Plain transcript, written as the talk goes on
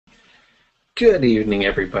Good evening,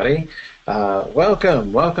 everybody.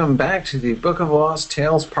 Welcome back to the Book of Lost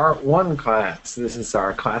Tales Part 1 class. This is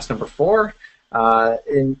our class number 4,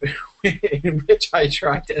 in which I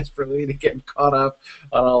try desperately to get caught up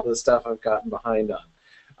on all the stuff I've gotten behind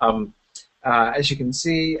on. As you can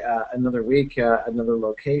see, another week, another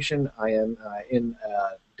location. I am in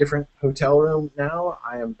a different hotel room now.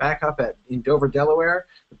 I am back up in Dover, Delaware,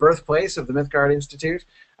 the birthplace of the Mythgard Institute.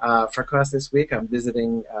 For class this week, I'm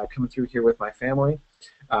visiting, coming through here with my family.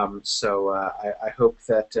 So I hope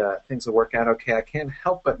that things will work out okay. I can't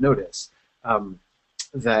help but notice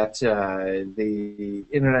that the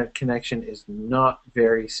internet connection is not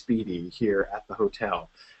very speedy here at the hotel.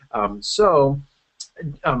 I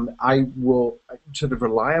will sort of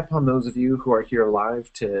rely upon those of you who are here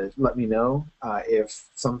live to let me know if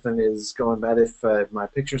something is going bad, if my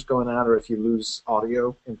picture's going out, or if you lose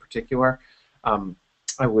audio in particular. I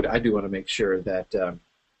do want to make sure that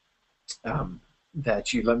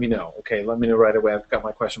that you let me know. Okay, let me know right away. I've got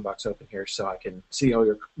my question box open here so I can see all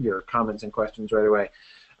your comments and questions right away.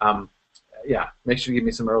 Yeah, make sure you give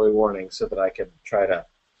me some early warning so that I can try to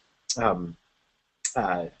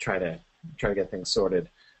get things sorted.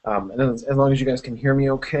 And then as long as you guys can hear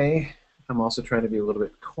me okay, I'm also trying to be a little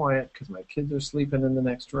bit quiet because my kids are sleeping in the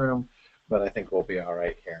next room, but I think we'll be all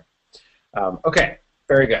right here. Okay,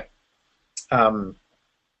 very good.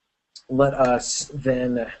 Let us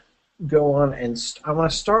then go on, and I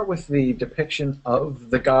want to start with the depiction of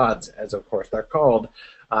the gods, as of course they're called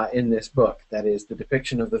in this book. That is the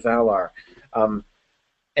depiction of the Valar,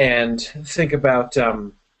 and think about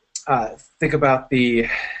the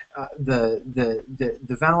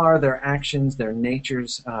Valar, their actions, their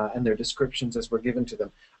natures, and their descriptions as were given to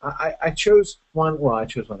them. I chose one. Well, I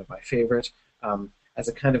chose one of my favorite as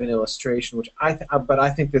a kind of an illustration, but I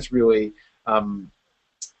think this really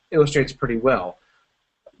illustrates pretty well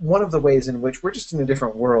one of the ways in which we're just in a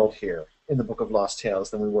different world here in the Book of Lost Tales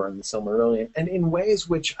than we were in the Silmarillion, and in ways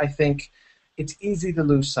which I think it's easy to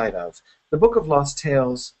lose sight of. The Book of Lost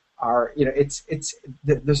Tales are,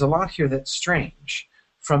 there's a lot here that's strange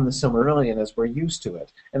from the Silmarillion as we're used to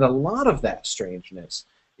it, and a lot of that strangeness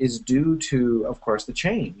is due to, of course, the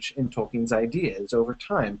change in Tolkien's ideas over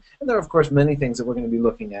time. And there are, of course, many things that we're going to be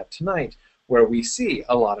looking at tonight where we see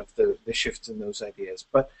a lot of the shifts in those ideas.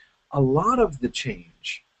 But a lot of the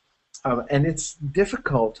change, and it's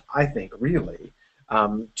difficult, I think, really,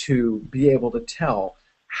 to be able to tell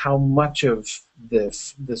how much of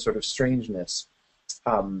this sort of strangeness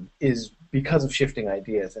is because of shifting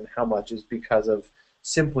ideas and how much is because of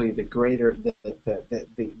simply the greater,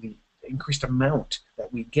 the increased amount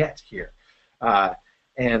that we get here.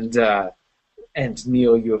 And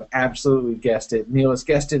Neil, you have absolutely guessed it. Neil has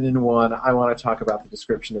guessed it in one. I want to talk about the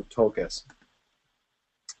description of Tolkis.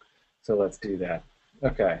 So let's do that.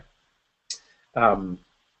 Okay. Sorry,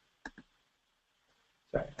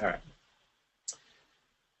 all right.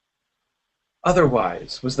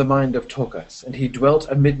 Otherwise was the mind of Tolkis, and he dwelt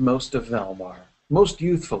amidmost of Valmar. Most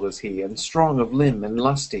youthful is he, and strong of limb, and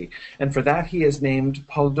lusty, and for that he is named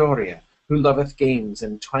Paldoria, who loveth games,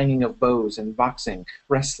 and twanging of bows, and boxing,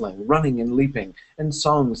 wrestling, running and leaping, and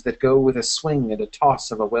songs that go with a swing and a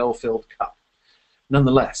toss of a well-filled cup.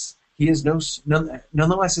 Nonetheless is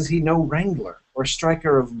he no wrangler, or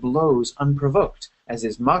striker of blows unprovoked, as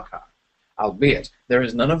is Makar. Albeit, there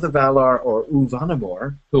is none of the Valar or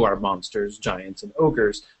Uvanabor, who are monsters, giants, and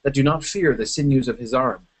ogres, that do not fear the sinews of his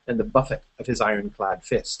arm, and the buffet of his ironclad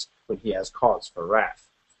fist, when he has cause for wrath.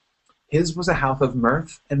 His was a house of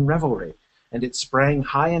mirth and revelry, and it sprang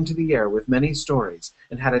high into the air with many stories,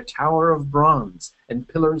 and had a tower of bronze and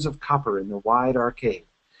pillars of copper in the wide arcade.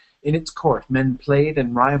 In its court men played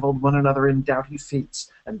and rivalled one another in doughty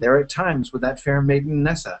feats, and there at times would that fair maiden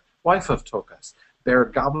Nessa, wife of Tolkis, bear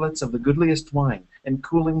goblets of the goodliest wine, and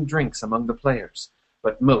cooling drinks among the players.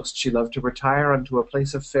 But most she loved to retire unto a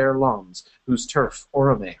place of fair lawns, whose turf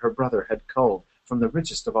Orome her brother had culled from the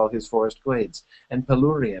richest of all his forest glades, and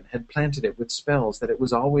Pelurian had planted it with spells that it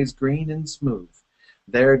was always green and smooth.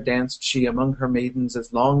 There danced she among her maidens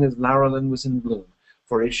as long as Laurelin was in bloom,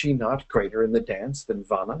 for is she not greater in the dance than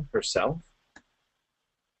Vana herself?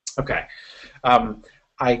 Okay,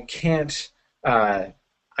 I can't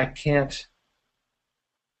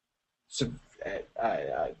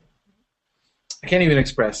even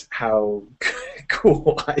express how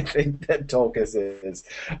cool I think that Tolkis is.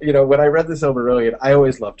 You know, when I read the Silmarillion, I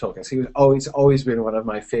always loved Tolkis. He was always been one of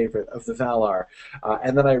my favorite of the Valar.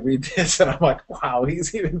 And then I read this, and I'm like, wow,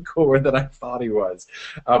 he's even cooler than I thought he was.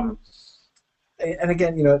 And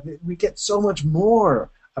again, you know, we get so much more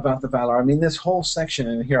about the Valar. I mean, this whole section,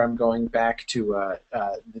 and here I'm going back to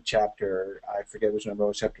the chapter, I forget which number it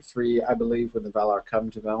was, chapter 3, I believe, when the Valar come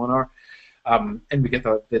to Valinor. And we get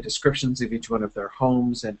the descriptions of each one of their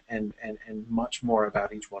homes and much more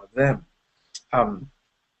about each one of them.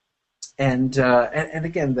 And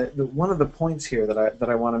again, one of the points here that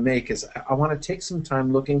I want to make is I want to take some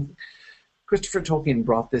time looking. Christopher Tolkien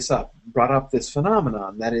brought up this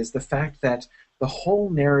phenomenon, that is the fact that the whole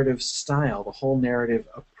narrative style, the whole narrative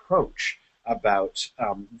approach about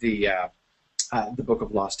the Book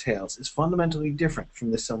of Lost Tales is fundamentally different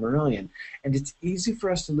from the Silmarillion, and it's easy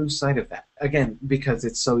for us to lose sight of that. Again, because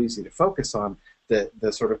it's so easy to focus on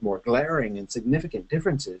the sort of more glaring and significant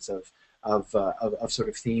differences of sort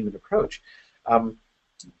of theme and approach.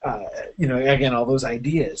 Again, all those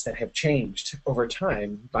ideas that have changed over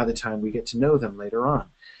time by the time we get to know them later on.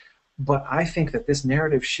 But I think that this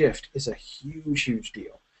narrative shift is a huge, huge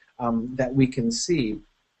deal that we can see.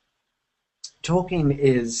 Tolkien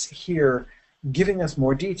is here giving us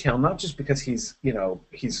more detail, not just because he's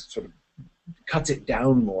sort of cuts it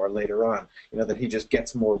down more later on, that he just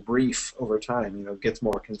gets more brief over time, gets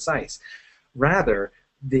more concise. Rather,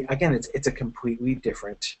 again, it's a completely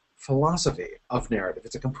different philosophy of narrative.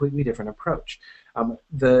 It's a completely different approach.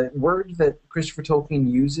 The word that Christopher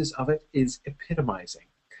Tolkien uses of it is epitomizing.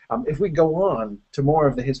 If we go on to more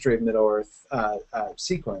of the History of Middle-earth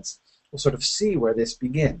sequence, we'll sort of see where this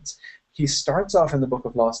begins. He starts off in the Book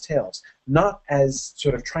of Lost Tales not as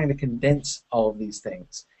sort of trying to condense all of these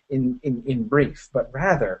things in brief, but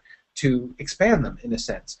rather to expand them in a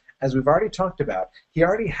sense. As we've already talked about, he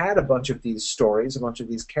already had a bunch of these stories, a bunch of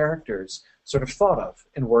these characters sort of thought of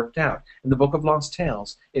and worked out. And the Book of Lost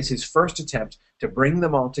Tales is his first attempt to bring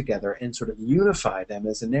them all together and sort of unify them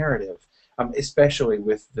as a narrative, especially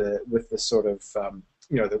with the sort of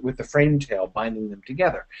with the frame tale binding them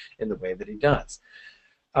together in the way that he does.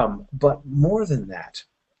 But more than that,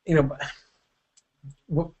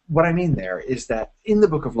 what I mean there is that in the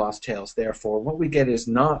Book of Lost Tales, therefore, what we get is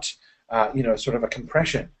not sort of a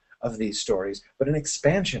compression of these stories, but an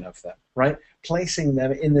expansion of them, right? Placing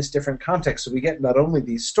them in this different context. So we get not only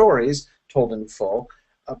these stories told in full,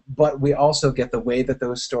 but we also get the way that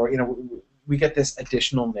those stories, we get this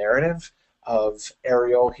additional narrative of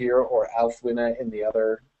Ariel here or Alfwine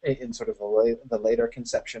in sort of the later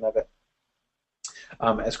conception of it,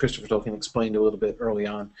 as Christopher Tolkien explained a little bit early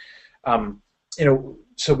on.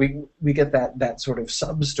 So we get that sort of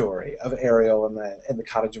sub-story of Ariel and the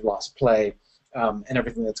Cottage of Lost Play, and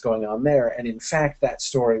everything that's going on there. And in fact, that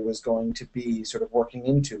story was going to be sort of working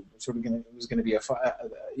into, it was going to be a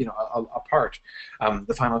part,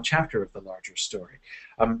 the final chapter of the larger story.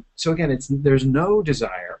 So again, there's no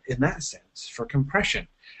desire in that sense for compression.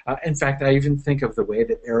 In fact, I even think of the way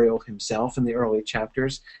that Ariel himself in the early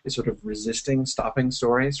chapters is sort of resisting stopping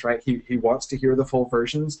stories, right? He wants to hear the full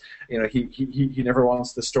versions. He never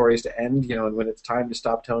wants the stories to end, and when it's time to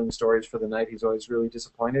stop telling stories for the night, he's always really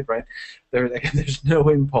disappointed, right? There's no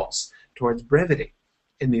impulse towards brevity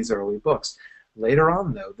in these early books. Later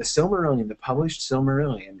on, though, the Silmarillion, the published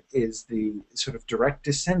Silmarillion, is the sort of direct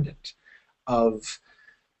descendant of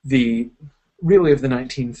the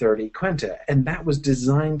 1930 Quenta, and that was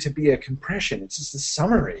designed to be a compression. It's just a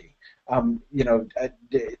summary,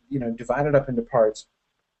 divided up into parts.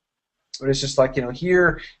 But it's just like,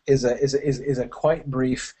 here is a quite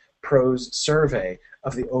brief prose survey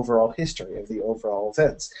of the overall history, of the overall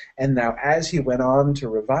events. And now, as he went on to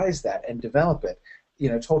revise that and develop it,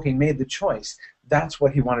 Tolkien made the choice. That's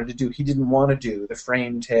what he wanted to do. He didn't want to do the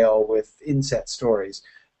frame tale with inset stories.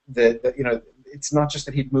 It's not just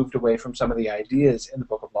that he'd moved away from some of the ideas in the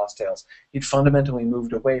Book of Lost Tales. He'd fundamentally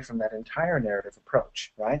moved away from that entire narrative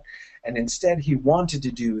approach, right? And instead, he wanted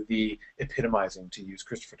to do the epitomizing, to use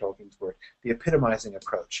Christopher Tolkien's word, the epitomizing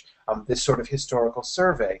approach, this sort of historical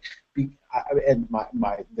survey. And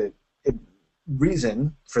the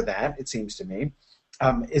reason for that, it seems to me,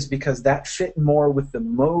 is because that fit more with the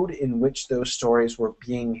mode in which those stories were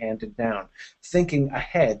being handed down, thinking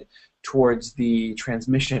ahead towards the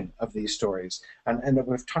transmission of these stories. And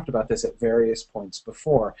we've talked about this at various points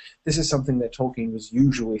before. This is something that Tolkien was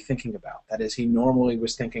usually thinking about. That is, he normally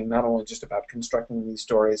was thinking not only just about constructing these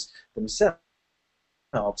stories themselves,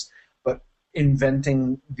 but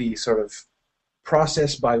inventing the sort of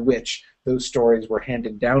process by which those stories were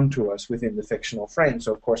handed down to us within the fictional frame.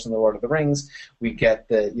 So, of course, in The Lord of the Rings, we get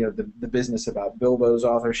the business about Bilbo's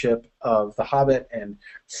authorship of The Hobbit and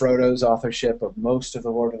Frodo's authorship of most of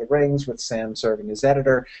The Lord of the Rings, with Sam serving as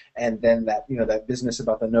editor, and then that business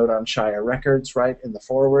about the note on Shire Records, right, in the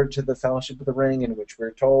foreword to the Fellowship of the Ring, in which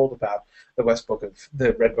we're told about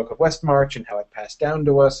the Red Book of Westmarch and how it passed down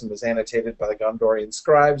to us and was annotated by the Gondorian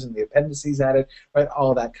scribes and the appendices added, right,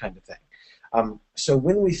 all that kind of thing. So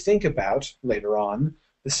when we think about, later on,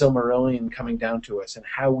 the Silmarillion coming down to us and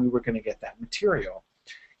how we were going to get that material,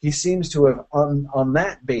 he seems to have, on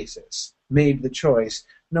that basis, made the choice,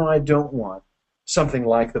 no, I don't want something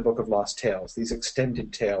like the Book of Lost Tales, these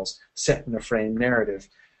extended tales set in a framed narrative.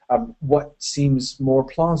 What seems more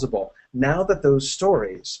plausible, now that those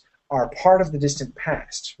stories are part of the distant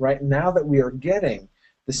past, right? Now that we are getting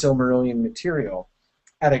the Silmarillion material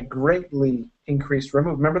at a greatly increased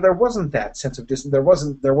remove. Remember, there wasn't that sense of distance.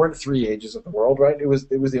 There weren't 3 ages of the world, right? It was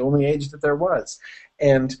the only age that there was,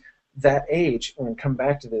 and that age. And we'll come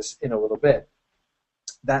back to this in a little bit.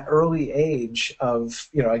 That early age of,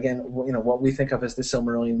 what we think of as the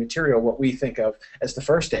Silmarillion material, what we think of as the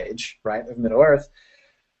first age, right, of Middle-earth,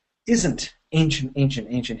 isn't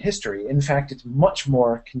ancient history. In fact, it's much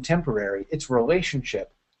more contemporary. Its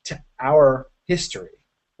relationship to our history,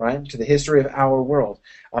 right, to the history of our world,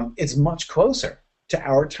 it's much closer to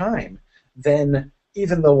our time than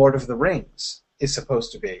even the Lord of the Rings is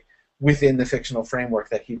supposed to be within the fictional framework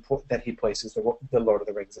that he places the Lord of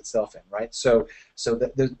the Rings itself in, right? So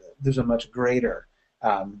that there's a much greater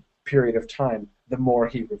period of time the more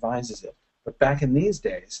he revises it. But back in these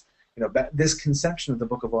days, this conception of the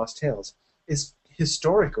Book of Lost Tales is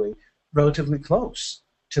historically relatively close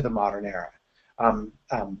to the modern era.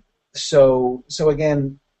 So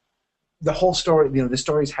again, the whole story, the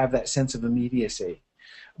stories have that sense of immediacy,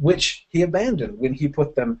 which he abandoned when he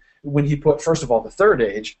put, first of all, the Third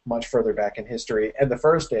Age much further back in history, and the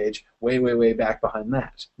First Age way back behind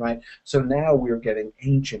that, right? So now we're getting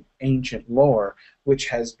ancient lore, which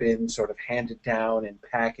has been sort of handed down and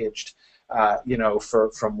packaged,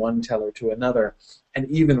 from one teller to another, and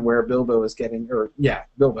even where Bilbo is getting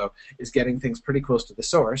things pretty close to the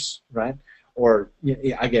source, right? Or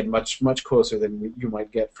again, much closer than you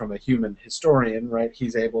might get from a human historian, right?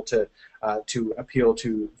 He's able to appeal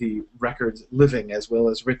to the records living as well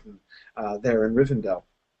as written there in Rivendell,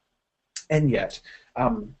 and yet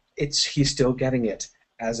he's still getting it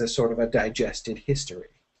as a sort of a digested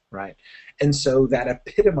history, right? And so that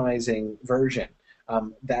epitomizing version,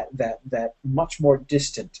 that much more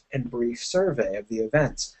distant and brief survey of the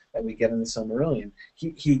events that we get in the Silmarillion,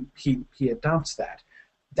 he adopts that.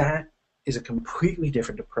 That is a completely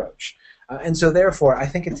different approach, and so therefore I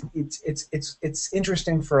think it's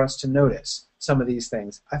interesting for us to notice some of these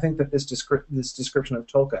things. I think that this description of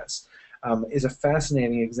Tolkas is a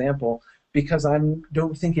fascinating example, because I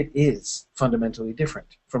don't think it is fundamentally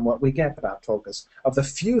different from what we get about Tolkas. Of the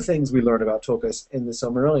few things we learn about Tolkas in the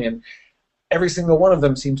Silmarillion, every single one of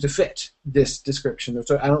them seems to fit this description.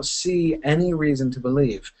 I don't see any reason to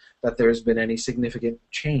believe that there's been any significant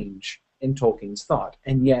change in Tolkien's thought,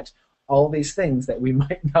 and yet all these things that we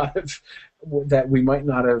might not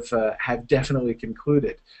have definitely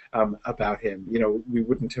concluded about him. We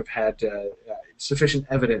wouldn't have had sufficient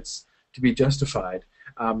evidence to be justified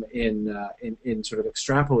in sort of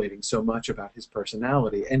extrapolating so much about his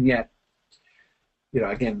personality, and yet,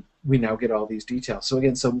 again, we now get all these details. So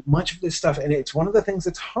again, so much of this stuff, and it's one of the things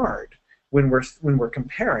that's hard when we're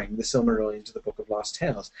comparing the Silmarillion to the Book of Lost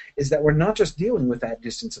Tales, is that we're not just dealing with that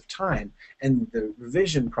distance of time and the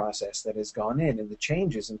revision process that has gone in and the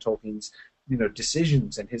changes in Tolkien's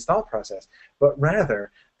decisions and his thought process, but rather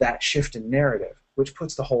that shift in narrative, which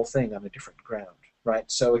puts the whole thing on a different ground, right?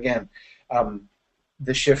 So again,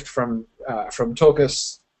 the shift from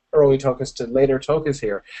Tolkis, early Tolkis to later Tolkis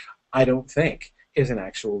here, I don't think is an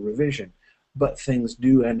actual revision. But things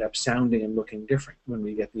do end up sounding and looking different when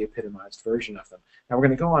we get the epitomized version of them. Now we're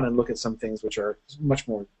going to go on and look at some things which are much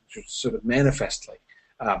more sort of manifestly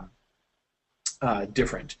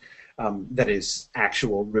different. That is,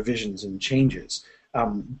 actual revisions and changes.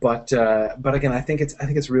 But again, I think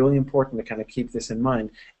it's really important to kind of keep this in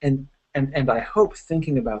mind, and I hope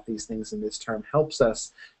thinking about these things in this term helps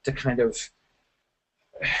us to kind of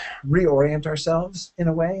reorient ourselves in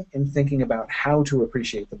a way in thinking about how to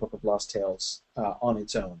appreciate the Book of Lost Tales on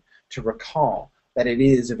its own, to recall that it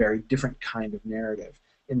is a very different kind of narrative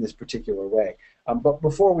in this particular way. But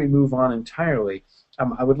before we move on entirely,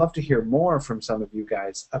 I would love to hear more from some of you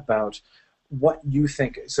guys about what you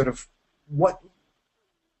think, sort of what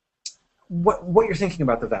you're thinking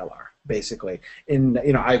about the Valar, basically.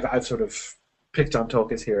 I've sort of picked on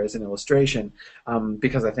Tolkien here as an illustration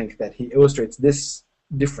because I think that he illustrates this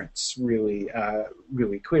difference really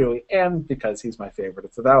clearly, and because he's my favorite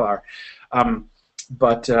of the Valar.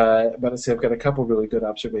 But let's see, I've got a couple really good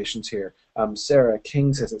observations here. Sarah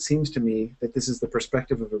King says, it seems to me that this is the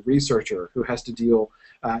perspective of a researcher who has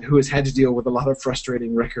had to deal with a lot of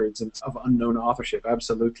frustrating records of unknown authorship.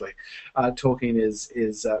 Absolutely. Tolkien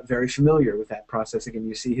is very familiar with that process. Again,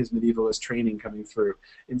 you see his medievalist training coming through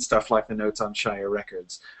in stuff like the notes on Shire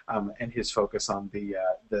records, and his focus on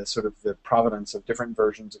the sort of the provenance of different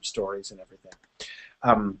versions of stories and everything.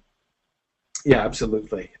 Yeah,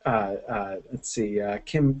 absolutely. Let's see.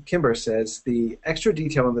 Kimber says, the extra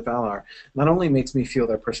detail in the Valar not only makes me feel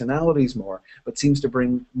their personalities more, but seems to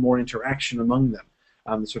bring more interaction among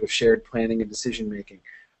them, sort of shared planning and decision-making.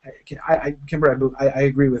 Kimber, I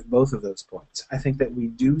agree with both of those points. I think that we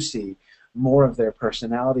do see more of their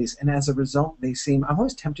personalities, and as a result, they seem, I'm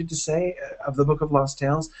always tempted to say of the Book of Lost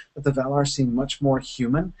Tales that the Valar seem much more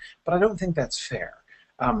human, but I don't think that's fair.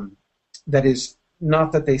 That is,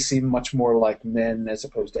 not that they seem much more like men as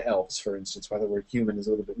opposed to elves, for instance, why the word human is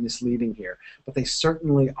a little bit misleading here, but they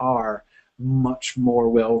certainly are much more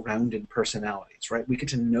well-rounded personalities, right? We get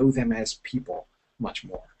to know them as people much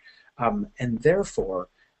more. And therefore,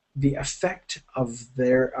 the effect of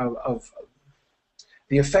the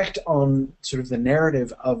effect on sort of the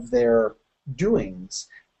narrative of their doings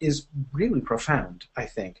is really profound, I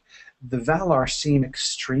think. The Valar seem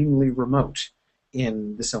extremely remote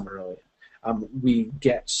in the Silmarillion. We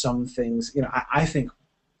get some things, I think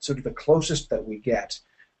sort of the closest that we get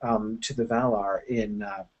to the Valar in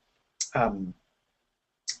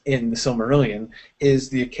the Silmarillion is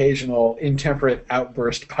the occasional intemperate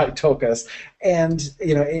outburst by Tokas, and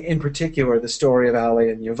in particular the story of Ali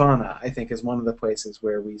and Yavanna, I think, is one of the places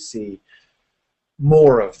where we see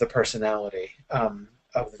more of the personality of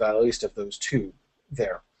the Valar, at least of those two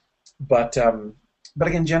there. But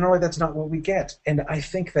again, generally, that's not what we get. And I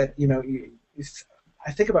think that,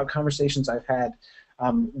 I think about conversations I've had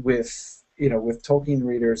with Tolkien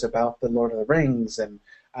readers about the Lord of the Rings, and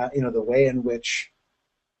the way in which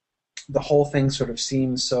the whole thing sort of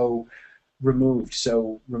seems so removed,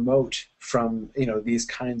 so remote from these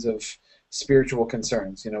kinds of spiritual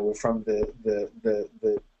concerns. From the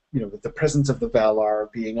presence of the Valar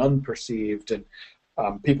being unperceived, and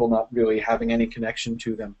people not really having any connection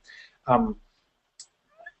to them.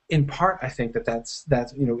 In part, I think that's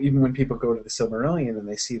even when people go to the Silmarillion and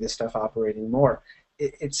they see this stuff operating more,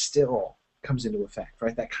 it still comes into effect,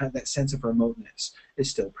 right? That sense of remoteness is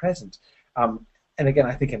still present, and again,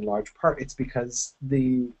 I think in large part it's because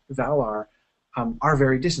the Valar are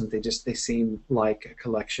very distant. They seem like a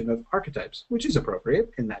collection of archetypes, which is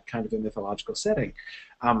appropriate in that kind of a mythological setting,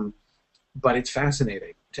 but it's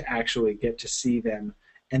fascinating to actually get to see them.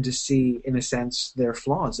 And to see, in a sense, their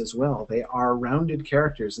flaws as well. They are rounded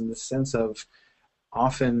characters in the sense of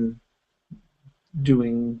often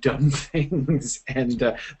doing dumb things, and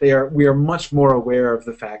we are much more aware of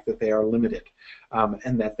the fact that they are limited,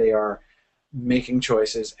 and that they are making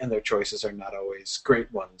choices, and their choices are not always great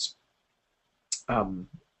ones. Roy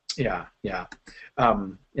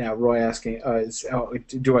asking,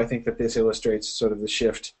 do I think that this illustrates sort of the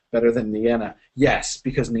shift better than Nienna? Yes,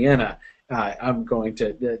 because Nienna. I'm going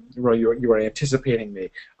to, Roy, you are anticipating me.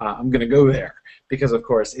 I'm going to go there because, of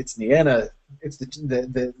course, it's Nienna. It's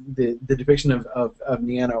the depiction of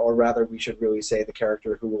Nienna, or rather, we should really say the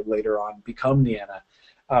character who will later on become Nienna,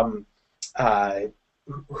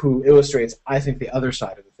 who illustrates, I think, the other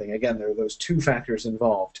side of the thing. Again, there are those two factors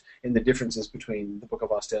involved in the differences between the Book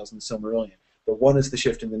of Lost Tales and the Silmarillion. The one is the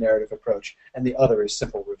shift in the narrative approach, and the other is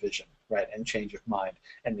simple revision, right, and change of mind.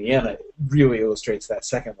 And Nienna really illustrates that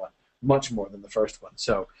second one much more than the first one.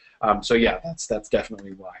 So yeah, that's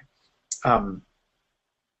definitely why.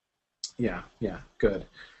 Good.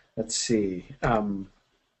 Let's see.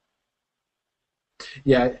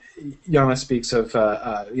 Yana speaks of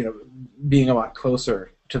being a lot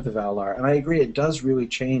closer to the Valar, and I agree. It does really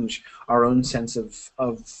change our own sense of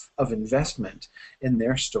investment in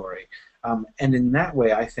their story, and in that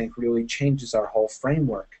way, I think really changes our whole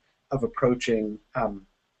framework of approaching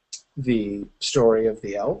the story of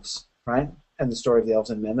the elves. Right, and the story of the elves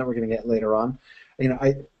and men that we're going to get later on.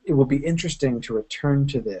 It will be interesting to return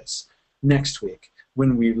to this next week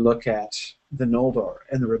when we look at the Noldor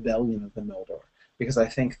and the rebellion of the Noldor, because I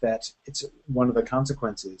think that it's one of the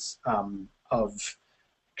consequences of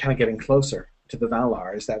kind of getting closer to the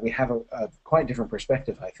Valar is that we have a quite different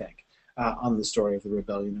perspective, I think, on the story of the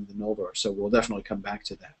rebellion of the Noldor. So we'll definitely come back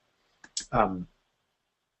to that.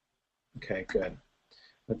 Okay, good.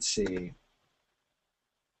 Let's see.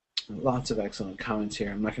 Lots of excellent comments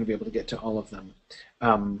here. I'm not going to be able to get to all of them.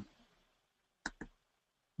 Um,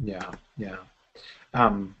 yeah, yeah.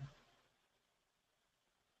 Um,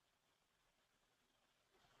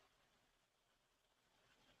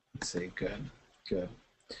 let's see. Good, good.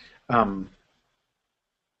 Um,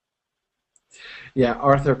 yeah,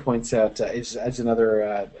 Arthur points out as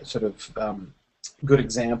another sort of good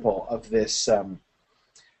example of this.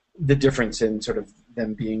 The difference in sort of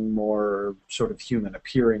them being more sort of human,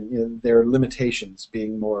 appearing, their limitations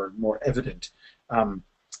being more evident. Um,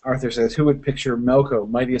 Arthur says, "Who would picture Melko,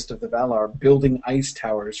 mightiest of the Valar, building ice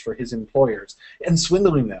towers for his employers and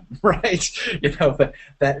swindling them?" Right?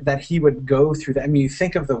 That he would go through that. I mean, you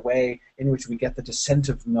think of the way in which we get the descent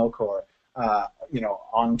of Melkor,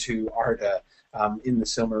 onto Arda. In the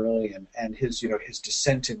Silmarillion, and his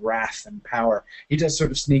descent in wrath and power. He does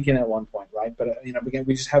sort of sneak in at one point, right? But again,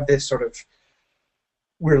 we just have this sort of,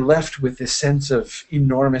 we're left with this sense of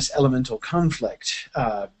enormous elemental conflict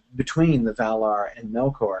between the Valar and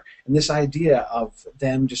Melkor, and this idea of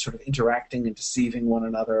them just sort of interacting and deceiving one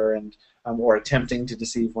another, and or attempting to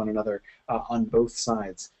deceive one another on both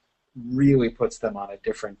sides, really puts them on a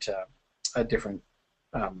different a different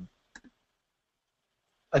um,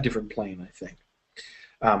 a different plane, I think.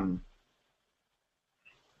 Um,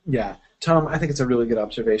 Yeah, Tom, I think it's a really good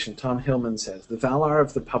observation. Tom Hillman says the Valar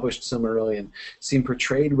of the published Silmarillion seem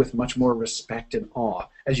portrayed with much more respect and awe,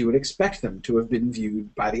 as you would expect them to have been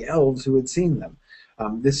viewed by the elves who had seen them.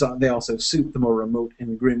 They also suit the more remote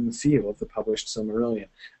and grim feel of the published Silmarillion.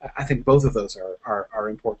 I think both of those are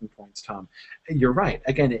important points, Tom. You're right.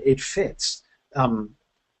 Again, it fits.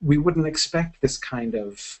 We wouldn't expect this kind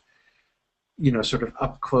of, sort of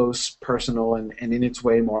up close, personal, and in its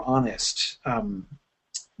way more honest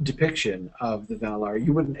depiction of the Valar.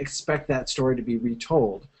 You wouldn't expect that story to be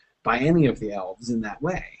retold by any of the elves in that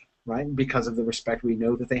way, right? Because of the respect we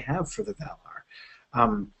know that they have for the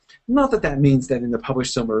Valar. Not that that means that in the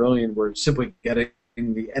published Silmarillion we're simply getting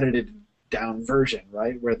the edited down version,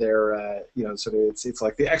 right? Where they're, sort of it's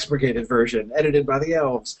like the expurgated version, edited by the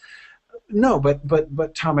elves. No,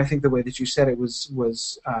 but Tom, I think the way that you said it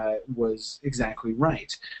was exactly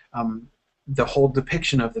right. The whole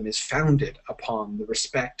depiction of them is founded upon the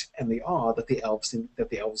respect and the awe that the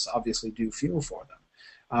elves obviously do feel for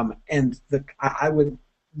them. I would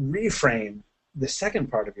reframe the second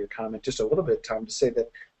part of your comment just a little bit, Tom, to say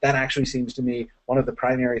that actually seems to me one of the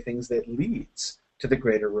primary things that leads to the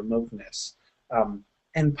greater remoteness,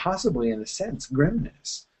 and possibly, in a sense,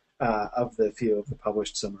 grimness of the feel of the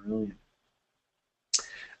published Silmarillion.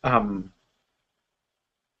 Um,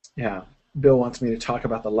 yeah. Bill wants me to talk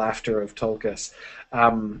about the laughter of Tulkas.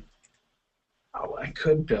 Um, I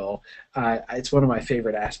could, Bill. It's one of my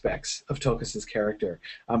favorite aspects of Tulkas's character,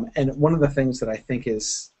 and one of the things that I think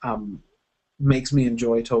is makes me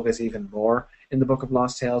enjoy Tulkas even more in the Book of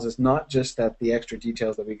Lost Tales is not just that the extra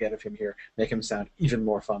details that we get of him here make him sound even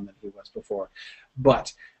more fun than he was before,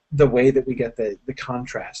 but the way that we get the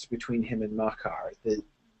contrast between him and Makar, the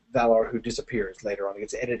Valar who disappears later on,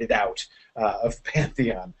 gets edited out of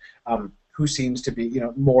Pantheon, who seems to be,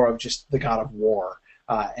 more of just the god of war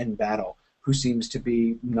and battle, who seems to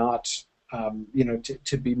be not,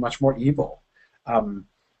 to be much more evil.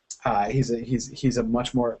 He's a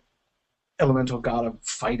much more elemental god of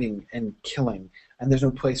fighting and killing, and there's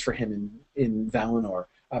no place for him in Valinor.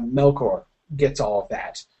 Melkor gets all of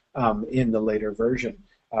that in the later version.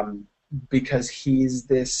 Because he's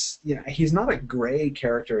this, he's not a gray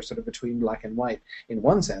character sort of between black and white in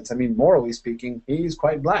one sense. I mean, morally speaking, he's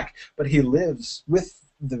quite black, but he lives with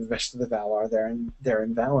the rest of the Valar there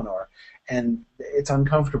in Valinor, and it's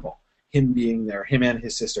uncomfortable, him being there, him and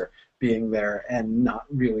his sister being there and not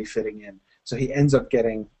really fitting in. So he ends up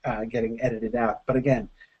getting edited out. But again,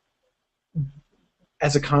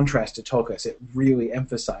 as a contrast to Tulkas, it really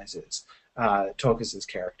emphasizes Tulkas's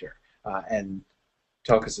character and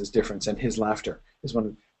Tulkas's difference, and his laughter is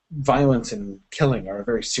when violence and killing are a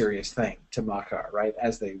very serious thing to Makar, right?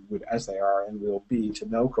 As they are and will be to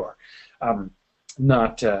Melkor.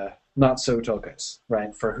 Not so Tulkas,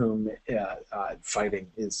 right? For whom fighting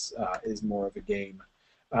is more of a game.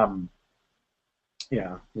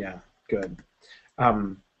 Yeah, good.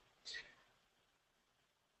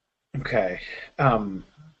 Okay.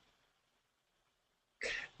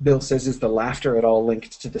 Bill says, is the laughter at all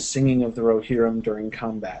linked to the singing of the Rohirrim during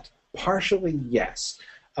combat? Partially, yes.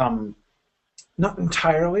 Not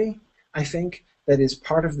entirely, I think. That is,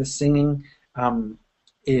 part of the singing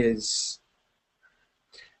is...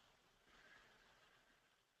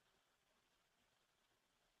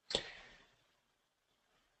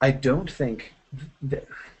 I don't think...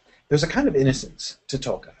 There's a kind of innocence to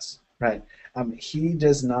Tulkas, right? He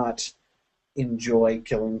does not enjoy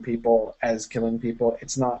killing people as killing people.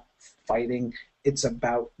 It's not fighting. It's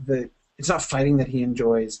about the. It's not fighting that he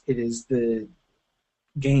enjoys. It is the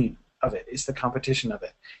game of it. It's the competition of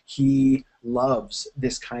it. He loves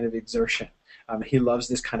this kind of exertion. He loves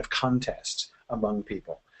this kind of contest among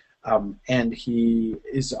people. And he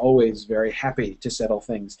is always very happy to settle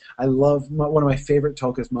things. I love one of my favorite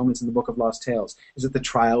Tolkien's moments in the Book of Lost Tales is at the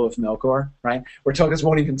trial of Melkor, right? Where Tolkien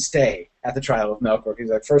won't even stay at the trial of Melkor.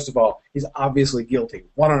 He's like, first of all, he's obviously guilty.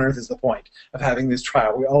 What on earth is the point of having this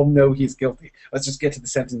trial? We all know he's guilty. Let's just get to the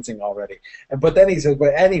sentencing already. But then he says,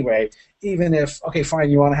 but anyway, even if, okay,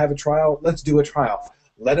 fine, you want to have a trial? Let's do a trial.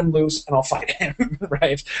 Let him loose, and I'll fight him,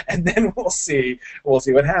 right? And then we'll see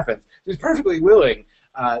what happens. He's perfectly willing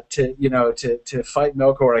to fight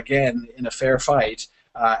Melkor again in a fair fight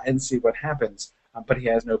and see what happens. But he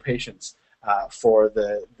has no patience for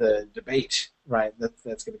the debate, right?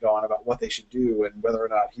 That's going to go on about what they should do and whether or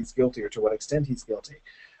not he's guilty or to what extent he's guilty.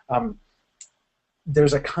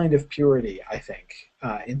 There's a kind of purity, I think,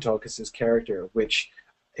 in Tolkien's character, which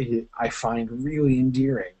I find really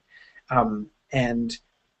endearing. And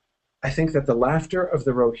I think that the laughter of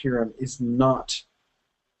the Rohirrim is not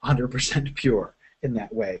 100% pure in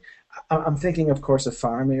that way. I'm thinking, of course, of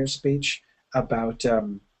Faramir's speech about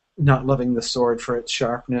not loving the sword for its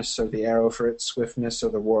sharpness, or the arrow for its swiftness, or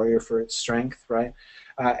the warrior for its strength, right?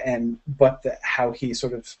 But how he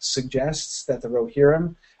sort of suggests that the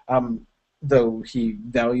Rohirrim, though he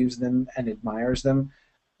values them and admires them,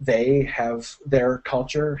 their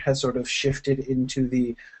culture has sort of shifted into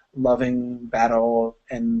the loving battle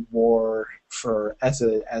and war as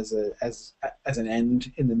an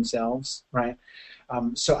end in themselves, right?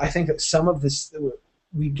 So I think that some of this,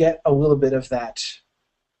 we get a little bit of that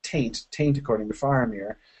taint according to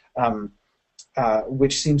Faramir,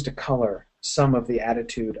 which seems to color some of the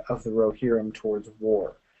attitude of the Rohirrim towards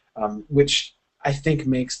war, which I think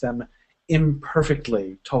makes them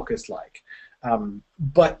imperfectly Tolkien-like.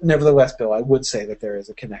 But nevertheless, Bill, I would say that there is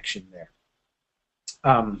a connection there.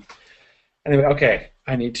 Anyway, okay,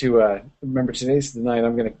 I need to remember today's the night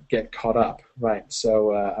I'm going to get caught up, right?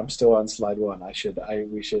 So I'm still on slide 1.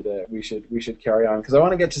 We should carry on because I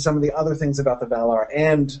want to get to some of the other things about the Valar,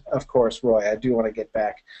 and of course, Roy, I do want to get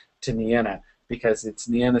back to Nienna because it's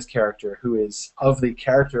Nienna's character who is, of the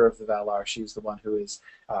character of the Valar, she's the one who is,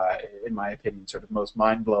 in my opinion, sort of most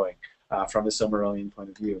mind-blowing from a Silmarillion point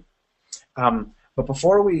of view. But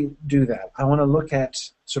before we do that, I want to look at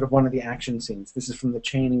sort of one of the action scenes. This is from the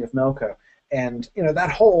Chaining of Melko, and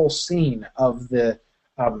that whole scene of the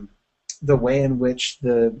way in which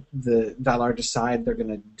the Valar decide they're going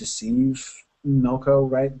to deceive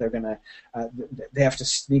Melko, right? They're going to they have to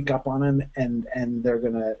sneak up on him, and they're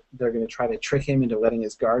going to try to trick him into letting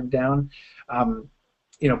his guard down.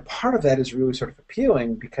 Part of that is really sort of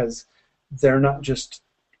appealing because they're not just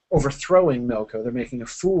overthrowing Melko; they're making a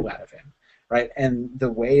fool out of him. Right, and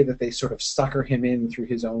the way that they sort of sucker him in through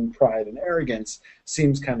his own pride and arrogance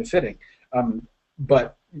seems kind of fitting.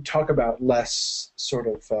 But talk about less sort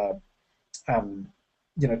of, Tom,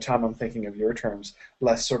 I'm thinking of your terms,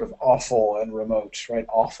 less sort of awful and remote, right?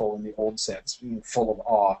 Awful in the old sense, being full of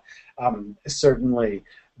awe. Certainly,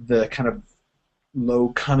 the kind of low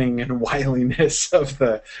cunning and wiliness of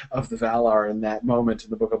the Valar in that moment in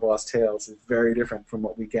the Book of Lost Tales is very different from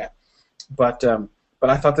what we get. But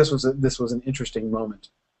I thought this was an interesting moment.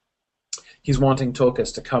 He's wanting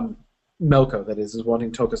Tulkas to come, Melko, that is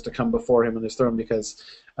wanting Tulkas to come before him on his throne because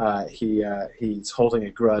he's holding a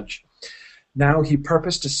grudge. Now he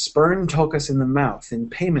purposed to spurn Tulkas in the mouth in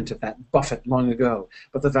payment of that buffet long ago,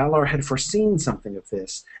 but the Valar had foreseen something of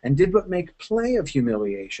this, and did but make play of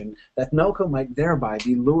humiliation, that Melko might thereby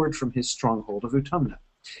be lured from his stronghold of Utumna.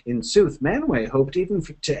 In sooth, Manwë hoped even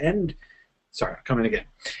to end... Sorry, I'll come in again.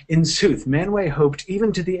 In sooth, Manwë hoped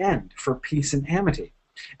even to the end for peace and amity,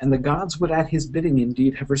 and the gods would at his bidding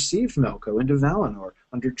indeed have received Melko into Valinor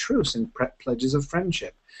under truce and pledges of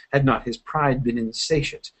friendship, had not his pride been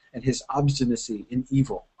insatiate, and his obstinacy in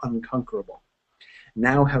evil unconquerable.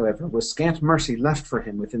 Now, however, was scant mercy left for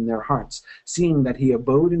him within their hearts, seeing that he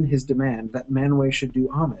abode in his demand that Manwë should do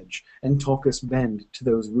homage, and Tulkas bend to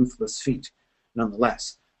those ruthless feet. None the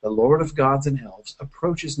less, the Lord of gods and elves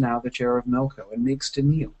approaches now the chair of Melko and makes to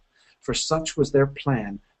kneel, for such was their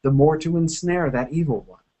plan, the more to ensnare that evil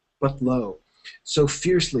one. But lo, so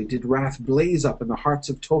fiercely did wrath blaze up in the hearts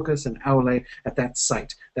of Tulkas and Aule at that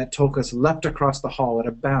sight, that Tulkas leapt across the hall at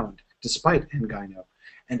a bound, despite Engaino,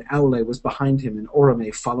 and Aule was behind him, and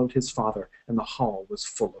Orome followed his father, and the hall was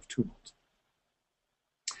full of tumult.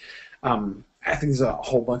 I think there's a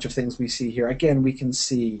whole bunch of things we see here. Again, we can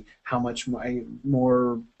see how much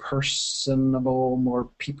more personable, more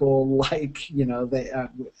people-like,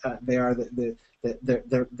 they are.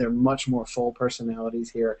 They're much more full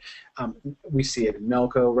personalities here. We see it in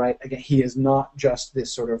Melko, right? Again, he is not just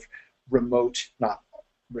this sort of remote, not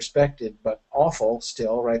respected, but awful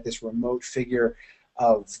still, right? This remote figure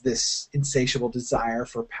of this insatiable desire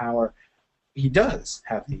for power. He does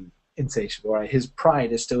have the insatiable, right? His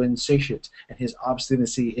pride is still insatiate, and his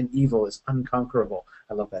obstinacy in evil is unconquerable.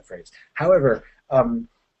 I love that phrase. However,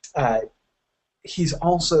 he's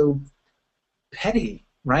also petty,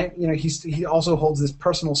 right? He also holds this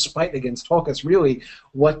personal spite against Hawkins. Really,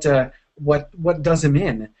 what does him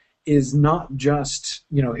in is not just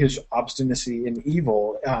his obstinacy in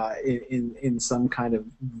evil in some kind of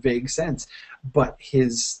vague sense, but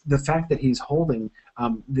the fact that he's holding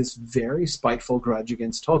this very spiteful grudge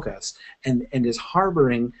against Tolkas and is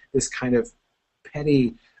harboring this kind of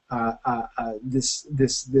petty this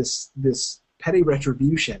petty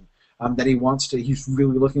retribution that he's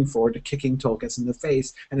really looking forward to kicking Tolkas in the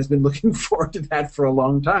face, and has been looking forward to that for a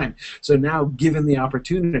long time. So now, given the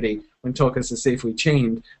opportunity, when Tolkas is safely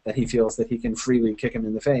chained, that he feels that he can freely kick him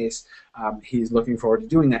in the face, he's looking forward to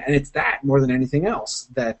doing that. And it's that, more than anything else,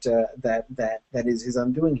 that is his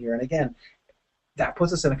undoing here. And again, that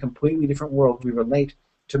puts us in a completely different world. We relate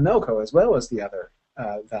to Melko as well as the other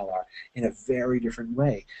Valar in a very different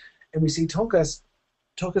way. And we see Tolkas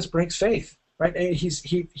breaks faith. Right, and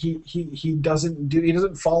he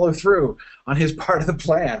doesn't follow through on his part of the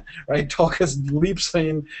plan. Right, Tolkas leaps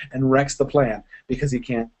in and wrecks the plan because he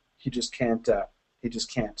just can't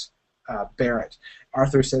bear it.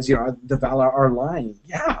 Arthur says, the Valar are lying.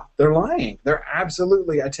 Yeah, they're lying. They're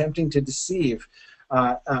absolutely attempting to deceive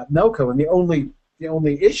Melko, and the only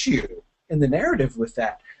issue in the narrative with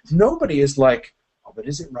that, nobody is like, oh, but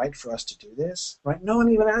is it right for us to do this? Right? No one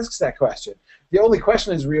even asks that question. The only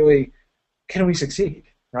question is really, can we succeed,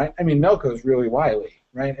 right? I mean, Melko's really wily,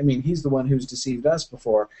 right? I mean, he's the one who's deceived us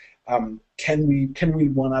before. Can we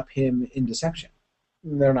one-up him in deception?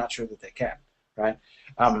 They're not sure that they can, right?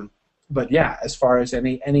 But yeah, as far as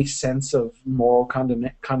any sense of moral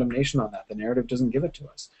condemnation on that, the narrative doesn't give it to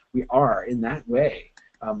us. We are, in that way,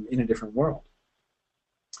 in a different world.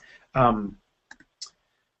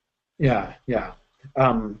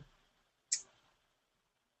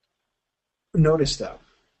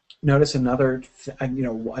 Notice another, a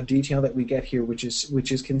detail that we get here, which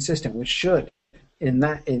is consistent, which should, in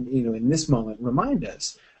this moment, remind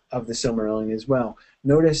us of the Silmarillion as well.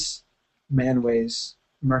 Notice Manwë's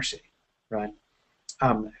mercy, right?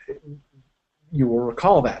 You will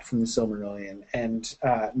recall that from the Silmarillion, and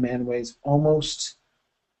Manwë's almost.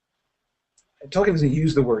 Tolkien doesn't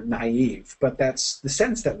use the word naive, but that's the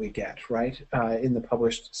sense that we get, right, in the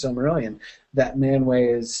published Silmarillion, that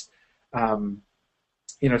Manwë is.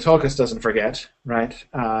 Tolkien doesn't forget, right?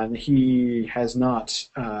 He does not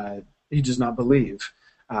believe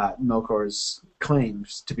Melkor's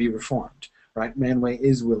claims to be reformed, right? Manwë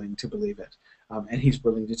is willing to believe it, and he's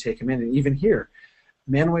willing to take him in. And even here,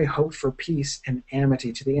 Manwë hoped for peace and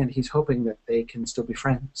amity to the end. He's hoping that they can still be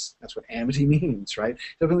friends. That's what amity means, right?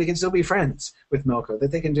 He's hoping they can still be friends with Melkor,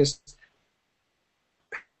 that they can just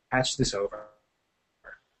patch this over,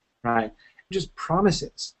 right? Just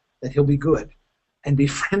promises that he'll be good and be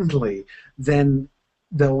friendly, then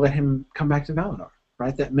they'll let him come back to Valinor,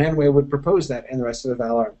 right? That Manwë would propose that, and the rest of the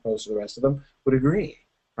Valar, most of the rest of them, would agree,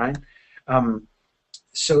 right?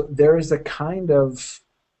 So there is a kind of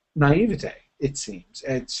naivete, it seems,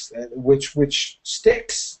 which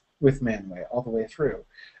sticks with Manwë all the way through.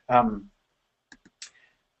 And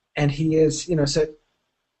he is, so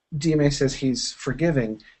DMA says he's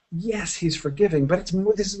forgiving. Yes, he's forgiving, but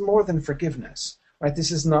this is more than forgiveness, right?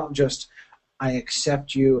 This is not just, I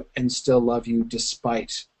accept you and still love you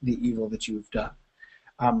despite the evil that you've done.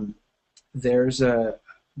 There's a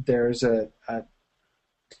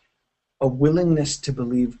willingness to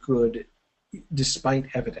believe good despite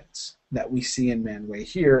evidence that we see in Manwë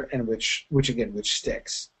here, and which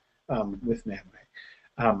sticks with Manwë.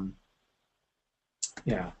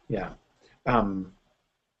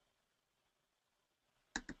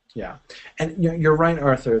 Yeah, and you're right,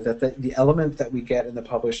 Arthur, that the element that we get in the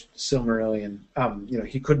published Silmarillion,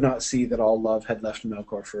 he could not see that all love had left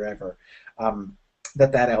Melkor forever.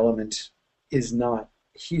 That element is not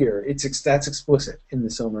here. That's explicit in the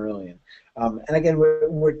Silmarillion, and again,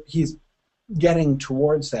 he's getting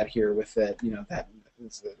towards that here with that, that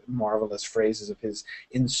the marvelous phrases of his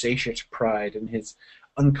insatiate pride and his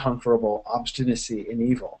unconquerable obstinacy in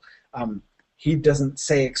evil. He doesn't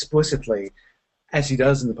say explicitly, as he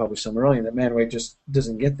does in the published Silmarillion, that Manwë just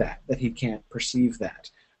doesn't get that he can't perceive that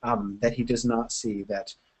he does not see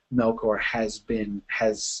that Melkor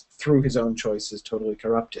has through his own choices totally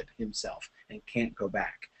corrupted himself and can't go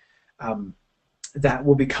back. That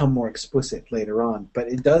will become more explicit later on, but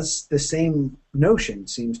it does, the same notion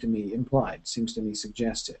seems to me implied, seems to me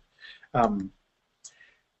suggested.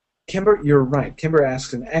 Kimber, you're right. Kimber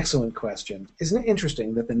asks an excellent question. Isn't it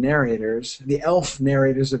interesting that the narrators, the elf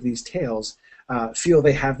narrators of these tales, feel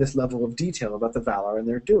they have this level of detail about the Valar and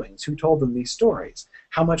their doings? Who told them these stories?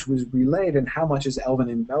 How much was relayed and how much is elven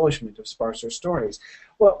embellishment of sparser stories?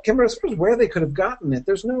 Well, Kimber, I suppose where they could have gotten it,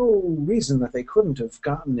 there's no reason that they couldn't have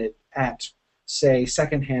gotten it at, say,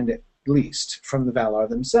 secondhand at least, from the Valar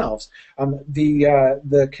themselves.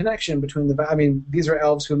 The connection between these are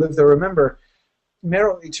elves who live there. Remember,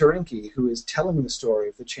 Merrill Turinki, who is telling the story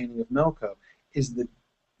of the chaining of Melko, is the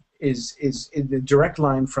direct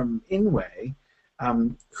line from Inwe,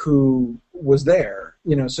 who was there.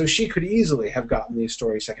 So she could easily have gotten these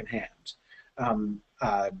stories secondhand,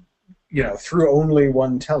 through only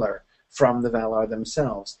one teller from the Valar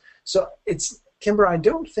themselves. So it's Kimber. I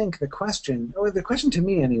don't think the question to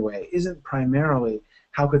me anyway, isn't primarily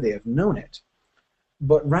how could they have known it,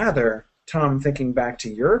 but rather, Tom, thinking back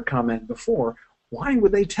to your comment before, why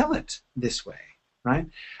would they tell it this way, right?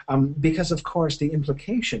 Because, of course, the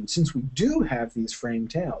implication, since we do have these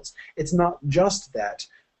framed tales, it's not just that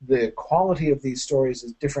the quality of these stories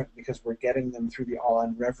is different because we're getting them through the awe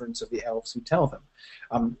and reverence of the elves who tell them.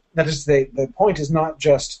 That is, the point is not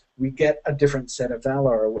just we get a different set of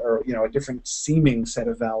Valar, or a different seeming set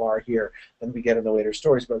of Valar here than we get in the later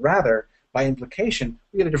stories, but rather, by implication,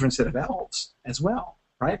 we get a different set of elves as well,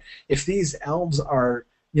 right? If these elves are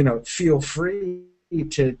feel free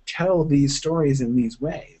to tell these stories in these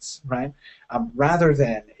ways, right? Rather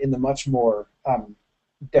than in the much more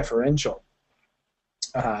deferential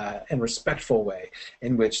and respectful way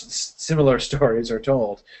in which similar stories are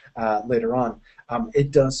told later on.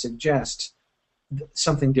 It does suggest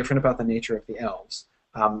something different about the nature of the elves,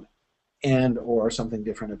 and or something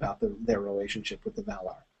different about their relationship with the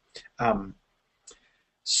Valar.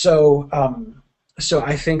 So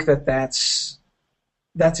I think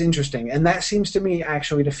that's interesting, and that seems to me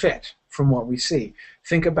actually to fit from what we see.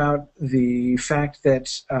 Think about the fact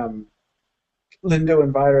that Lindo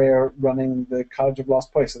and Vaire are running the Cottage of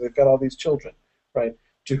Lost Place, so they've got all these children, right,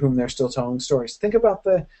 to whom they're still telling stories. Think about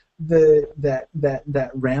that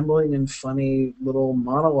rambling and funny little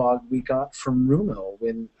monologue we got from Rumil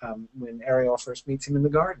when Ariel first meets him in the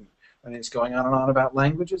garden, and it's going on and on about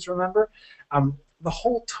languages. Remember, the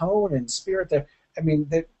whole tone and spirit there.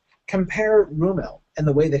 Compare Rumil and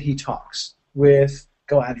the way that he talks with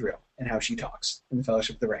Galadriel and how she talks in the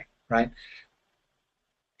Fellowship of the Ring, right?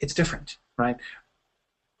 It's different, right?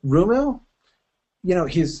 Rumil,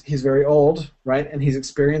 he's very old, right? And he's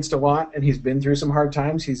experienced a lot, and he's been through some hard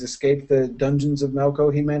times. He's escaped the dungeons of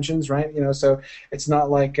Melko, he mentions, right? So it's not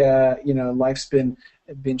like life's been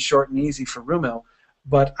short and easy for Rumil,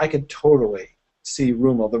 but I could totally see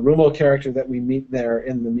Rumil, the Rumil character that we meet there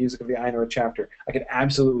in the Music of the Ainur chapter. I could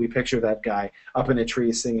absolutely picture that guy up in a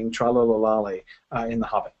tree singing Tra-la-la-la-lay in The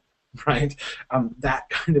Hobbit, right? That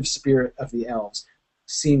kind of spirit of the elves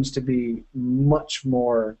seems to be much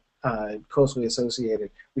more closely associated.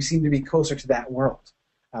 We seem to be closer to that world,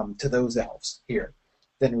 to those elves here,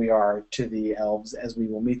 than we are to the elves as we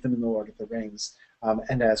will meet them in The Lord of the Rings,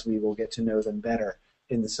 and as we will get to know them better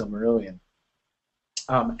in the Silmarillion.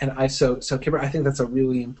 So Kimber, I think that's a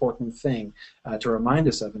really important thing to remind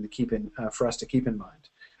us of and to keep for us to keep in mind.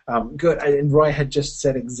 Good. And Roy had just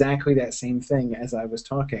said exactly that same thing as I was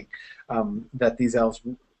talking, that these elves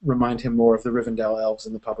remind him more of the Rivendell elves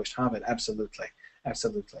in the published Hobbit. Absolutely.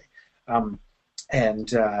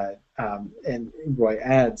 And Roy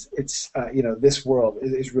adds, it's this world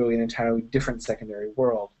is really an entirely different secondary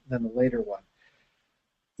world than the later one.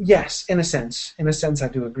 Yes, in a sense, I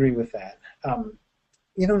do agree with that.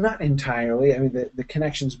 Not entirely. I mean, the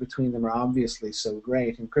connections between them are obviously so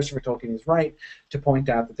great, and Christopher Tolkien is right to point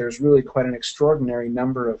out that there's really quite an extraordinary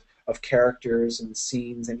number of characters and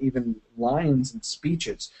scenes and even lines and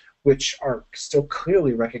speeches which are still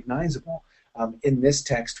clearly recognizable in this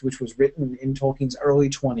text, which was written in Tolkien's early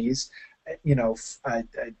 20s,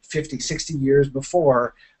 50, 60 years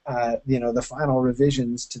before the final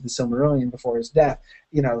revisions to the Silmarillion before his death.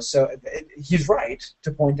 So he's right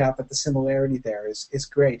to point out that the similarity there is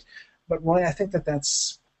great. But Roy, I think that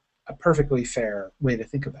that's a perfectly fair way to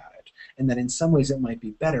think about it, and that in some ways it might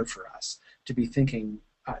be better for us to be thinking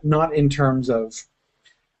not in terms of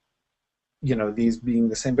these being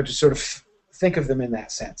the same, but to sort of think of them in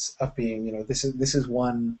that sense of being this is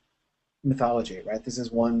one mythology, right? This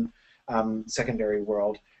is one secondary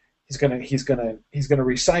world. He's gonna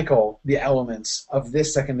recycle the elements of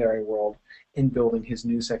this secondary world in building his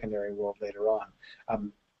new secondary world later on.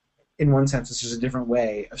 Um, in one sense, it's just a different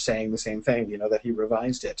way of saying the same thing, that he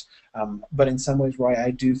revised it. But in some ways, Roy,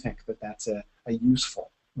 I do think that that's a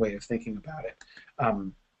useful way of thinking about it.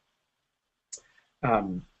 Um,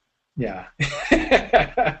 um, yeah.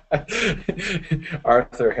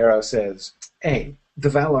 Arthur Harrow says, A, the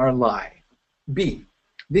Valar lie. B,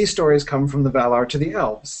 these stories come from the Valar to the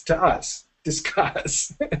elves, to us.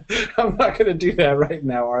 Discuss. I'm not going to do that right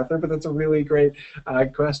now, Arthur, but that's a really great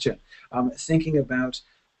question. Thinking about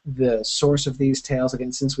the source of these tales,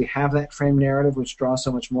 again, since we have that frame narrative which draws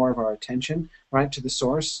so much more of our attention, right, to the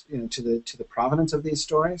source, to the provenance of these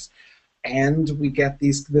stories, and we get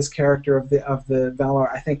this character of the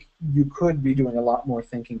Valar, I think you could be doing a lot more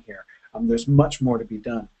thinking here. There's much more to be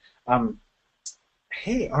done.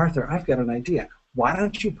 Hey, Arthur, I've got an idea. Why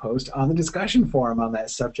don't you post on the discussion forum on that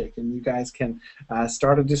subject, and you guys can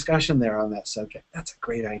start a discussion there on that subject. That's a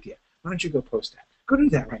great idea. Why don't you go post that? Go do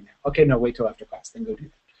that right now. Okay, no, wait till after class, then go do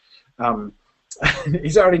that.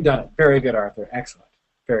 He's already done it. Very good, Arthur. Excellent.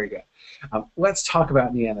 Very good. Let's talk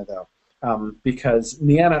about Nienna, though, because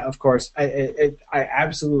Nienna, of course, I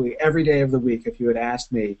absolutely, every day of the week, if you had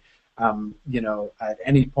asked me, at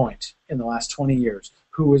any point in the last 20 years,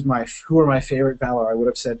 who are my favorite Valar, I would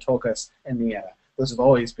have said Tolkas and Nienna. Those have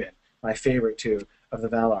always been my favorite two of the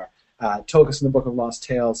Valar. Tolkas in the Book of Lost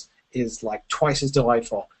Tales is like twice as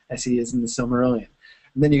delightful as he is in the Silmarillion.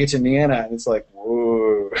 And then you get to Nienna, and it's like,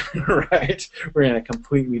 whoa, right? We're in a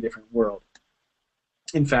completely different world.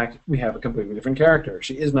 In fact, we have a completely different character.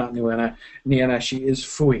 She is not Nienna, she is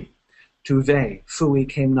Fui. To Ve, Fui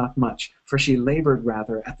came not much, for she laboured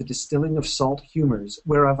rather at the distilling of salt humours,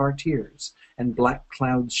 whereof are tears, and black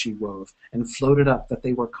clouds she wove, and floated up that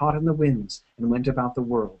they were caught in the winds, and went about the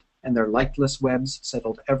world, and their lightless webs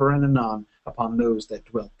settled ever and anon upon those that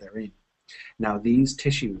dwelt therein. Now these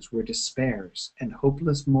tissues were despairs, and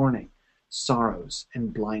hopeless mourning, sorrows,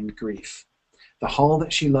 and blind grief. The hall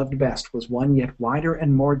that she loved best was one yet wider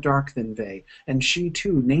and more dark than Ve, and she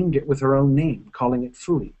too named it with her own name, calling it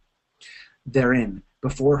Fui. Therein,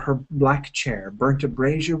 before her black chair, burnt a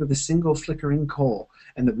brazier with a single flickering coal,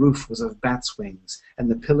 and the roof was of bats' wings, and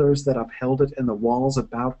the pillars that upheld it and the walls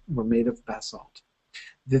about were made of basalt.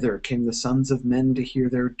 Thither came the sons of men to hear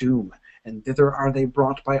their doom, and thither are they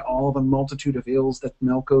brought by all the multitude of ills that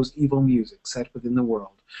Melko's evil music set within the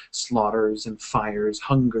world, slaughters and fires,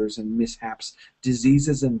 hungers and mishaps,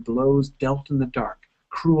 diseases and blows dealt in the dark,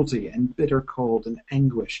 cruelty and bitter cold and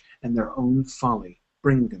anguish and their own folly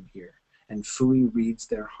bring them here. And Fui reads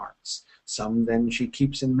their hearts. Some then she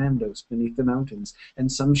keeps in Mandos beneath the mountains, and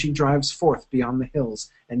some she drives forth beyond the hills,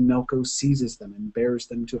 and Melko seizes them and bears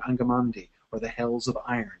them to Angamandi, or the hells of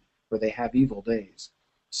iron, where they have evil days.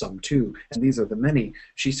 Some too, and these are the many,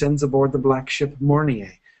 she sends aboard the black ship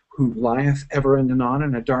Mornier, who lieth ever and anon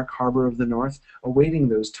in a dark harbour of the north, awaiting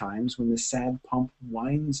those times when the sad pump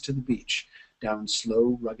winds to the beach, down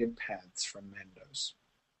slow rugged paths from Mandos.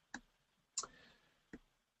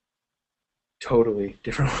 Totally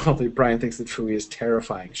different world. Brian thinks that Fui is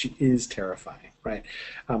terrifying. She is terrifying, right?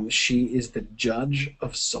 She is the judge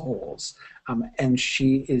of souls, and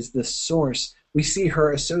she is the source. We see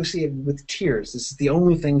her associated with tears. This is the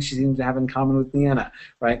only thing she seems to have in common with Nienna,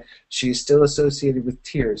 right? She's still associated with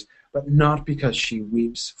tears, but not because she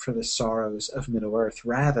weeps for the sorrows of Middle-earth,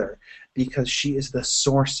 rather because she is the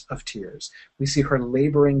source of tears. We see her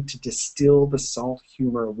laboring to distill the salt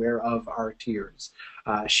humor whereof are tears.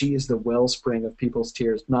 She is the wellspring of people's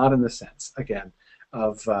tears, not in the sense, again,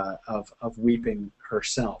 of weeping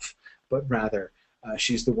herself, but rather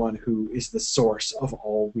she's the one who is the source of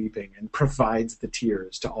all weeping and provides the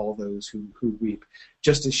tears to all those who weep,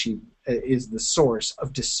 just as she is the source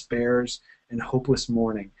of despairs and hopeless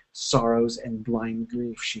mourning, sorrows and blind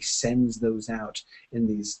grief. She sends those out in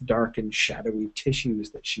these dark and shadowy tissues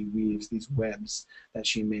that she weaves, these webs that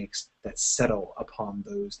she makes that settle upon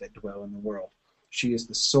those that dwell in the world. She is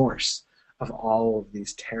the source of all of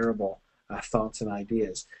these terrible thoughts and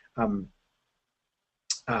ideas.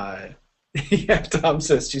 Yeah, Tom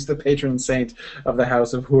says she's the patron saint of the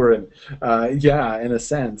House of Hurin. Yeah, in a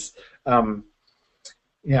sense.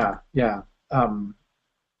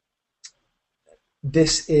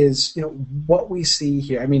 This is, what we see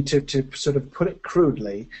here. I mean, to sort of put it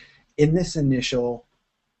crudely, in this initial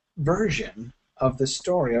version of the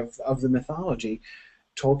story of the mythology,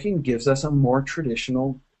 Tolkien gives us a more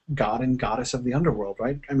traditional god and goddess of the underworld,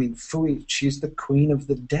 right? I mean, Fui, she's the queen of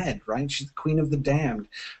the dead, right? She's the queen of the damned.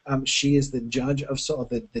 She is the judge of soul.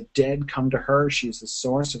 The dead come to her. She is the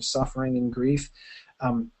source of suffering and grief.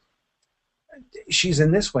 Um, she's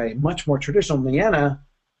in this way much more traditional.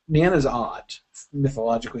 Niana's odd,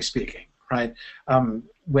 mythologically speaking, right?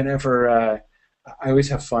 Whenever I always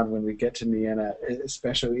have fun when we get to Niana,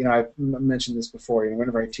 especially, I've mentioned this before,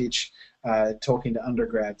 whenever I teach Tolkien to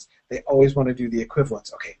undergrads, they always want to do the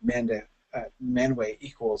equivalents. Okay, Manwë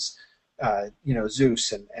equals,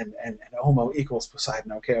 Zeus, and Homo equals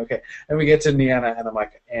Poseidon. Okay. And we get to Niana, and I'm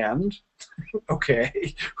like, and?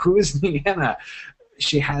 Okay, who is Niana?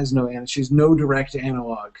 She has she's no direct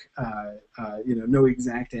analog, no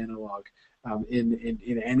exact analog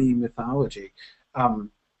in any mythology.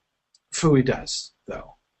 Fui does,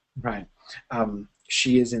 though, right?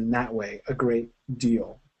 She is in that way a great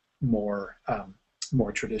deal more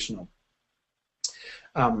traditional.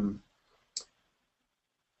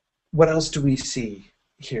 What else do we see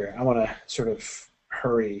here? I want to sort of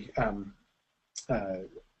hurry. I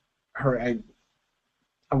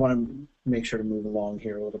want to make sure to move along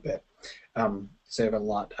here a little bit. So I have a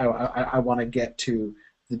lot. I want to get to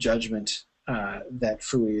the judgment that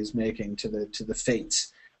Fui is making to the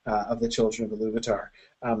fates of the children of Iluvatar.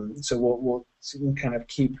 So we'll kind of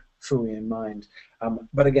keep Fui in mind.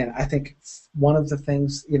 But again, I think one of the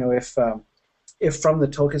things, if from the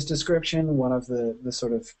Tulkas description, one of the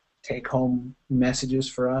sort of take-home messages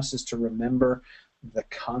for us is to remember the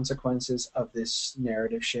consequences of this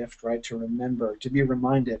narrative shift, right? To be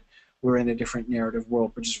reminded we're in a different narrative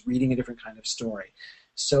world. We're just reading a different kind of story.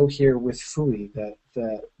 So here with Fui,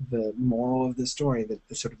 the moral of the story,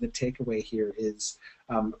 the sort of the takeaway here is,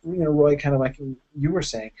 Roy, kind of like you were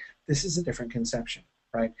saying, this is a different conception,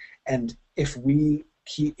 right? And if we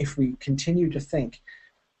continue to think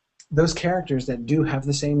those characters that do have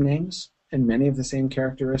the same names and many of the same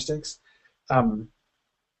characteristics,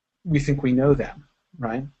 we think we know them,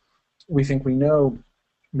 right? We think we know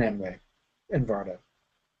Manwë and Varda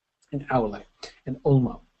and Aule and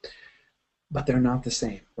Ulmo, but they're not the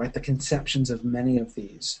same, right? The conceptions of many of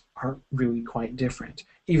these are really quite different.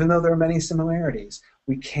 Even though there are many similarities,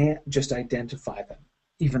 we can't just identify them,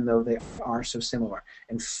 even though they are so similar.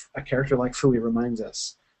 And a character like Fui reminds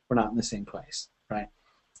us we're not in the same place, right?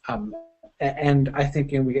 And I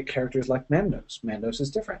think we get characters like Mandos. Mandos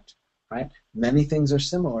is different, right? Many things are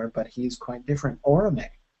similar, but he's quite different. Orome,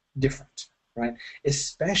 different, right?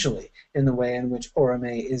 Especially in the way in which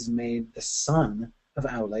Orome is made the son of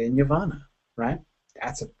Aule and Yavanna, right?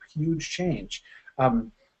 That's a huge change.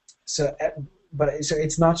 So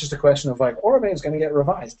it's not just a question of like Orome is going to get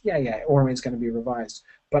revised. Yeah, Orome is going to be revised.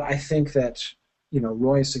 But I think that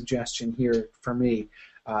Roy's suggestion here for me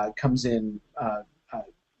comes in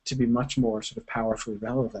to be much more sort of powerfully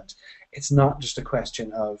relevant. It's not just a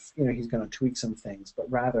question of he's going to tweak some things,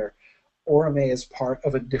 but rather Orome is part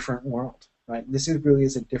of a different world, right? This really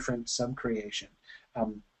is a different subcreation.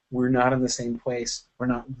 We're not in the same place. We're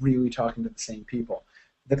not really talking to the same people.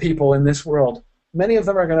 The people in this world, many of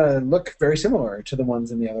them are going to look very similar to the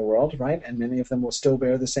ones in the other world, right? And many of them will still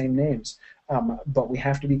bear the same names. But we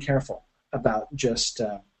have to be careful about just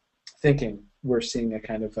thinking we're seeing a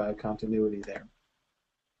kind of continuity there.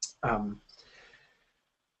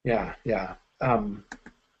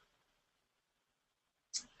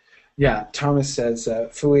 Thomas says,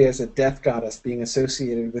 Fui as a death goddess being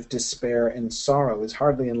associated with despair and sorrow is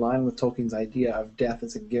hardly in line with Tolkien's idea of death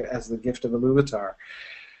as the gift of Iluvatar.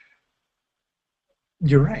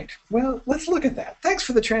 You're right. Well, let's look at that. Thanks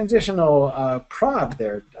for the transitional prod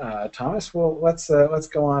there, Thomas. Well, let's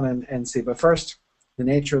go on and see. But first, the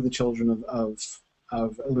nature of the children of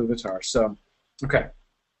Iluvatar. So, okay.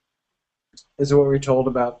 This is what we're told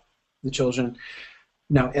about the children.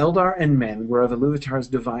 Now Eldar and men were of Iluvatar's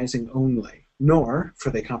devising only, nor,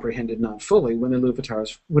 for they comprehended not fully, when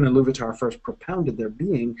Iluvatar first propounded their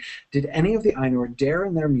being, did any of the Ainur dare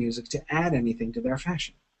in their music to add anything to their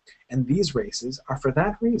fashion. And these races are for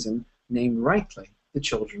that reason named rightly the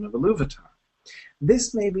children of Iluvatar.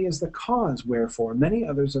 This maybe is the cause wherefore many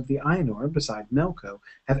others of the Ainur, beside Melko,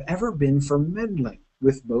 have ever been for meddling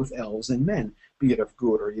with both elves and men, be it of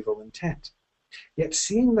good or evil intent. Yet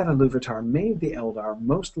seeing that Iluvatar made the Eldar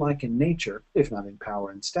most like in nature, if not in power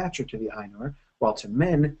and stature, to the Ainur, while to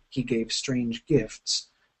men he gave strange gifts,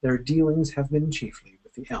 their dealings have been chiefly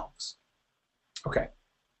with the elves. Okay,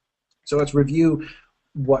 so let's review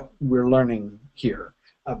what we're learning here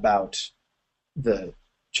about the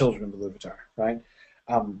children of Iluvatar, right?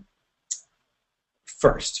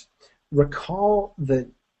 First, recall that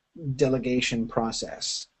delegation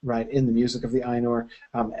process, right, in the music of the Ainur,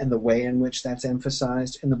 and the way in which that's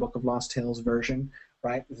emphasized in the Book of Lost Tales version,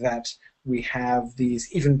 right, that we have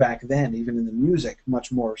these, even back then, even in the music,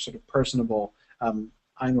 much more sort of personable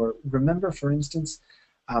Ainur. Remember, for instance,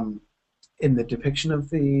 in the depiction of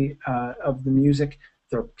the music,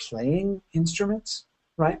 they're playing instruments,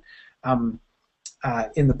 right?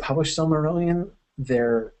 In the published Silmarillion,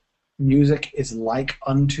 their music is like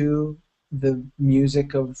unto the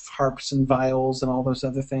music of harps and viols and all those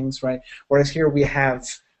other things, right? Whereas here we have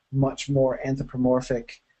much more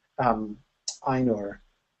anthropomorphic Ainur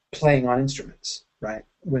playing on instruments, right?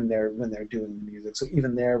 When they're doing the music. So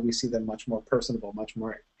even there, we see them much more personable, much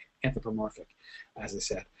more anthropomorphic, as I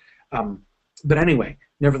said. But anyway,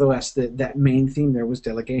 nevertheless, that main theme there was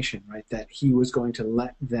delegation, right? That he was going to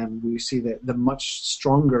let them. We see the much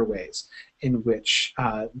stronger ways in which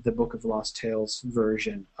the Book of Lost Tales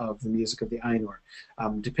version of the music of the Ainur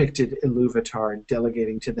depicted Iluvatar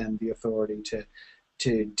delegating to them the authority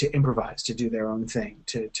to improvise, to do their own thing,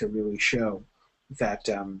 to really show that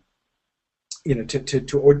to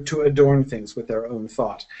adorn things with their own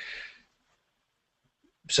thought.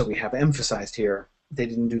 So we have emphasized here they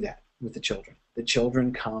didn't do that with the children. The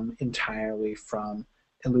children come entirely from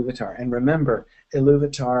Iluvatar. And remember,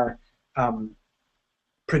 Iluvatar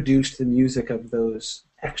produced the music of those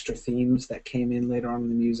extra themes that came in later on in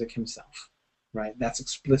the music himself, right? That's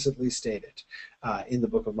explicitly stated in the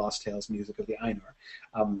Book of Lost Tales music of the Ainur.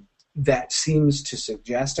 That seems to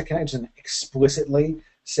suggest, okay, it doesn't explicitly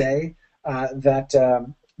say that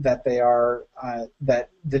they are that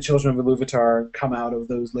the children of Iluvatar come out of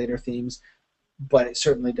those later themes, but it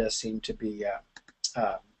certainly does seem to be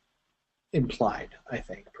implied, I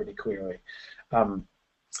think, pretty clearly.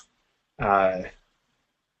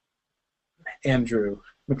 Andrew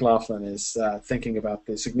McLaughlin is thinking about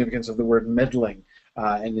the significance of the word meddling,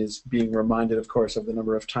 and is being reminded, of course, of the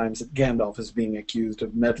number of times that Gandalf is being accused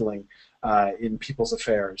of meddling in people's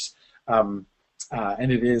affairs. And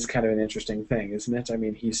it is kind of an interesting thing, isn't it? I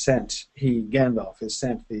mean, Gandalf is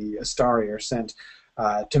sent, the Astari are sent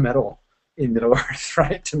to meddle in Middle-earth,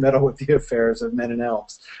 right? To meddle with the affairs of men and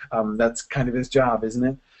elves. That's kind of his job, isn't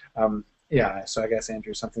it? Yeah, so I guess,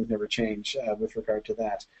 Andrew, something's never changed with regard to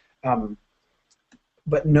that.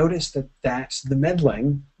 But notice that the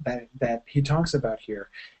meddling that he talks about here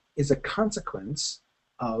is a consequence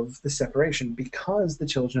of the separation, because the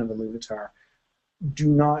children of Iluvatar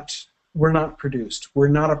were not produced, were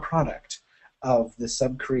not a product of the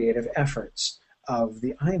subcreative efforts of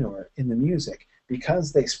the Ainur in the music,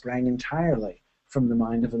 because they sprang entirely from the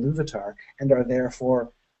mind of Iluvatar and are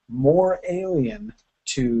therefore more alien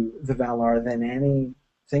to the Valar than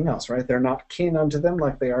anything else, right? They're not kin unto them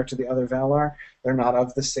like they are to the other Valar. They're not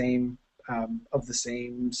of the same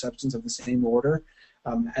substance, of the same order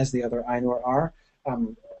as the other Ainur are,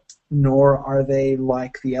 nor are they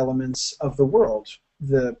like the elements of the world,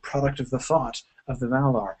 the product of the thought of the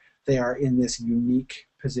Valar. They are in this unique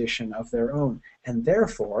position of their own, and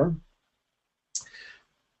therefore,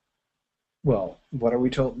 well, what are we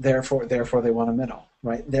told? Therefore they want to meddle,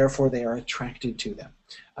 right? Therefore they are attracted to them.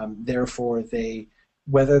 Therefore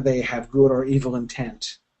whether they have good or evil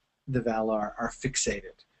intent, the Valar are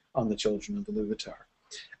fixated on the children of the Iluvatar.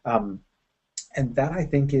 And that, I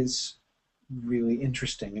think, is really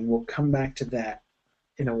interesting, and we'll come back to that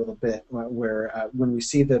in a little bit, where when we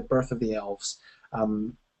see the birth of the elves,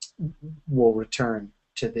 we'll return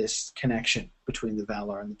to this connection between the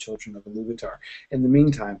Valar and the children of Iluvatar. In the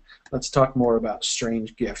meantime, let's talk more about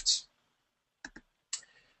strange gifts.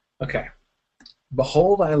 Okay.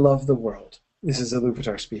 Behold, I love the world. This is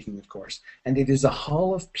Iluvatar speaking, of course. And it is a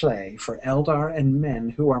hall of play for Eldar and men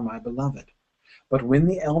who are my beloved. But when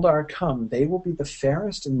the Eldar come, they will be the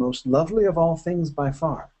fairest and most lovely of all things by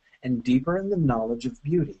far, and deeper in the knowledge of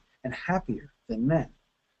beauty, and happier than men.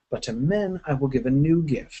 But to men I will give a new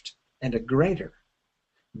gift, and a greater.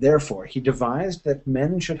 Therefore he devised that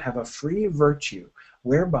men should have a free virtue,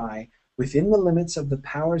 whereby, within the limits of the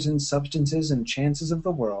powers and substances and chances of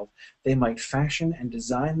the world, they might fashion and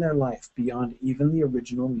design their life beyond even the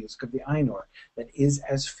original music of the Ainur, that is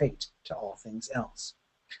as fate to all things else.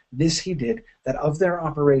 This he did, that of their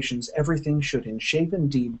operations everything should in shape and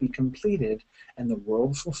deed be completed, and the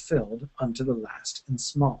world fulfilled unto the last and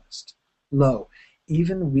smallest. Lo,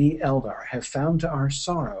 even we Eldar have found to our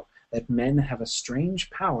sorrow that men have a strange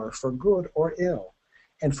power for good or ill,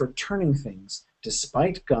 and for turning things,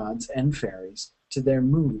 despite gods and fairies, to their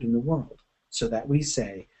mood in the world, so that we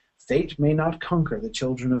say, fate may not conquer the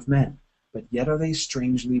children of men, but yet are they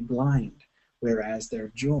strangely blind, whereas their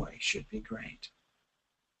joy should be great.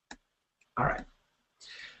 All right.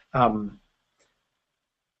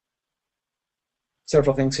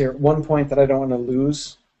 several things here. One point that I don't want to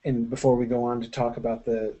lose, and before we go on to talk about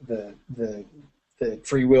the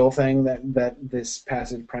free will thing that this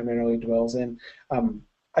passage primarily dwells in,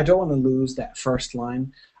 I don't want to lose that first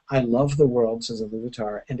line. I love the world, says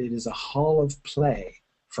Iluvatar, and it is a hall of play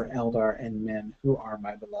for Eldar and men who are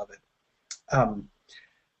my beloved.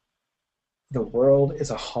 The world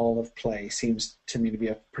is a hall of play seems to me to be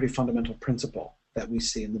a pretty fundamental principle that we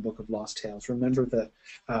see in the Book of Lost Tales. Remember the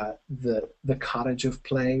cottage of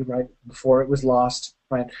play, right? Before it was lost,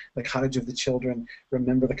 right? The cottage of the children.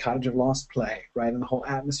 Remember the cottage of lost play, right? And the whole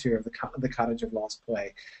atmosphere of the cottage of lost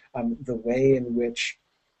play. The way in which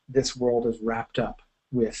this world is wrapped up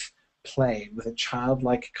with play, with a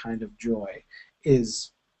childlike kind of joy,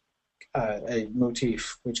 is a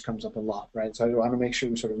motif which comes up a lot, right? So I want to make sure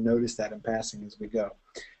we sort of notice that in passing as we go.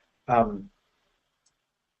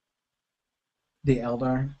 The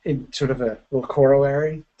Eldar, in sort of a little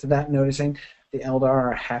corollary to that, noticing the Eldar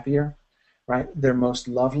are happier, right? They're most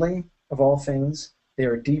lovely of all things. They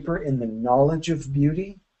are deeper in the knowledge of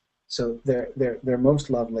beauty, so they're most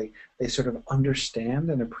lovely. They sort of understand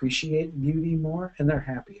and appreciate beauty more, and they're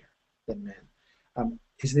happier than men.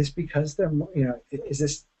 Is this because they're, is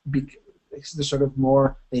this they're sort of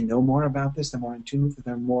more, they know more about this, they're more in tune with it,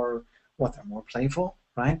 they're more playful,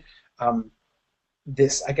 right?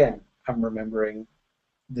 This, again, I'm remembering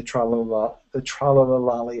the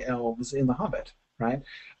Tralalalali elves in The Hobbit, right?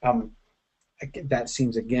 That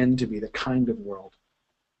seems again to be the kind of world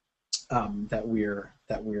that we're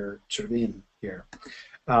sort of in here.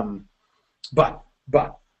 But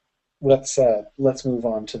let's move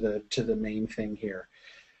on to the main thing here.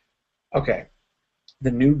 Okay,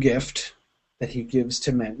 the new gift that he gives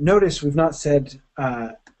to men. Notice we've not said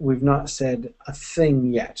a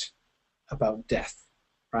thing yet about death,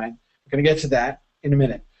 right? We're going to get to that in a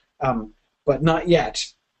minute, but not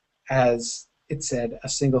yet, as it said, a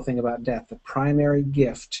single thing about death. The primary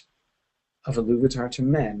gift of Iluvatar to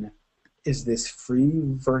men is this free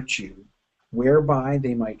virtue whereby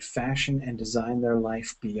they might fashion and design their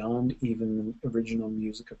life beyond even the original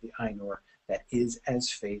music of the Ainur that is as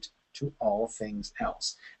fate to all things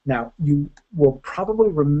else. Now, you will probably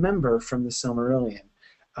remember from the Silmarillion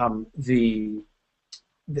the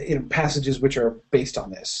passages which are based on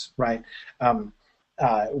this, right?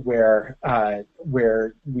 Where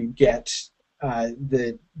we get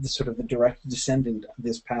the sort of the direct descendant of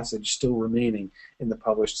this passage still remaining in the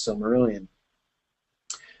published Silmarillion.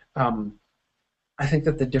 I think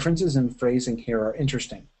that the differences in phrasing here are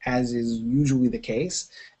interesting, as is usually the case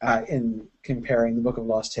in comparing the Book of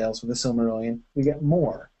Lost Tales with the Silmarillion. We get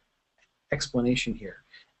more explanation here,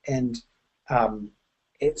 and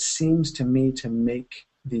it seems to me to make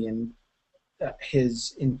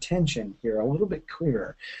his intention here a little bit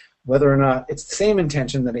clearer. Whether or not it's the same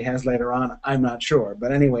intention that he has later on, I'm not sure.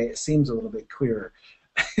 But anyway, it seems a little bit clearer.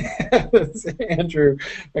 Andrew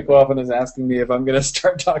McLaughlin is asking me if I'm going to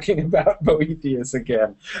start talking about Boethius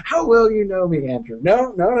again. How well you know me, Andrew?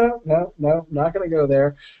 No, not going to go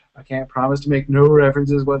there. I can't promise to make no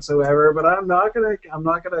references whatsoever, but I'm not going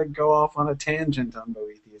to go off on a tangent on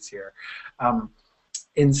Boethius here.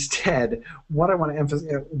 Instead, what I want to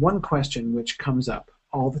emphasize, one question which comes up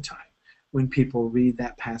all the time when people read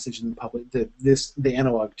that passage in the public, the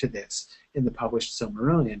analog to this in the published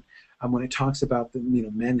Silmarillion, when it talks about the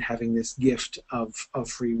men having this gift of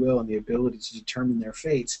free will and the ability to determine their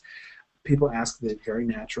fates, people ask the very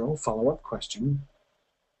natural follow-up question: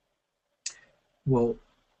 well,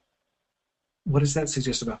 what does that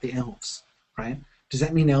suggest about the elves, right? Does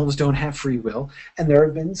that mean elves don't have free will? And there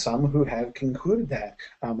have been some who have concluded that.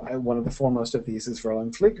 One of the foremost of these is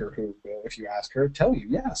Verlin Fleeker, who, if you ask her, tell you,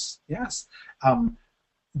 yes.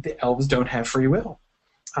 The elves don't have free will.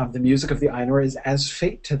 The music of the Ainur is as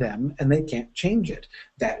fate to them, and they can't change it.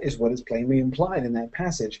 That is what is plainly implied in that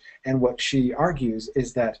passage. And what she argues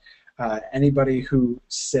is that anybody who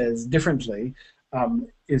says differently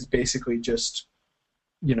is basically just,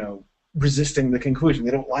 resisting the conclusion.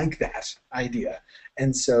 They don't like that idea,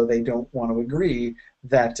 and so they don't want to agree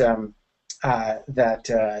that that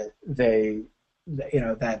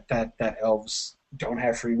elves don't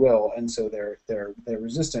have free will, and so they're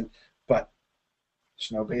resistant. But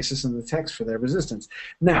there's no basis in the text for their resistance.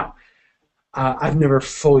 Now, I've never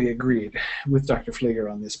fully agreed with Dr.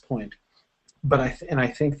 Fleeger on this point, but I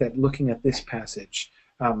think that looking at this passage.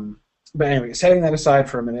 But anyway, setting that aside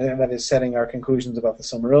for a minute, and that is setting our conclusions about the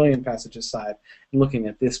Silmarillion passage aside, and looking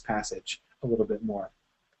at this passage a little bit more.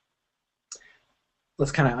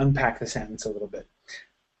 Let's kind of unpack the sentence a little bit.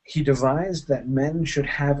 He devised that men should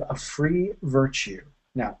have a free virtue.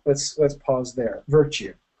 Now, let's pause there.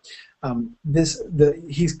 Virtue.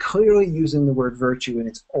 He's clearly using the word virtue in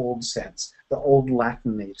its old sense, the old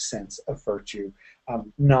Latinate sense of virtue,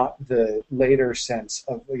 not the later sense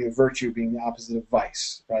of virtue being the opposite of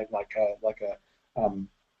vice, right? Like a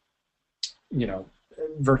you know,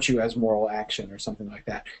 virtue as moral action or something like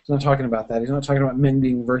that. He's not talking about that. He's not talking about men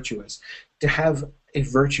being virtuous. To have a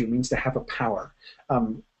virtue means to have a power.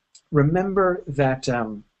 Remember that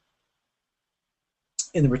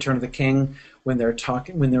in the Return of the King, when they're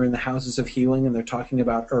in the houses of healing and they're talking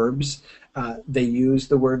about herbs, they use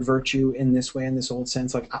the word virtue in this way, in this old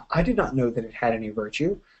sense. Like, I did not know that it had any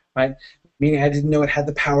virtue, right? Meaning I didn't know it had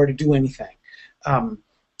the power to do anything.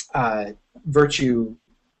 Virtue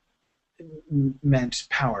meant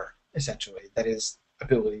power, essentially. That is,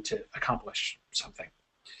 ability to accomplish something.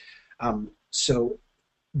 So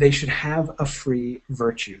they should have a free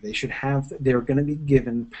virtue. They're going to be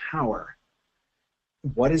given power.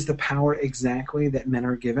 What is the power exactly that men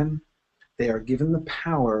are given? They are given the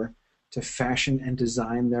power to fashion and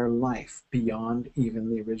design their life beyond even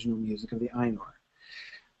the original music of the Ainur.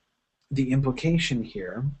 The implication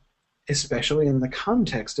here, especially in the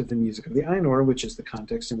context of the music of the Ainur, which is the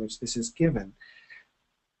context in which this is given,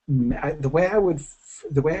 the way I would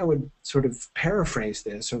sort of paraphrase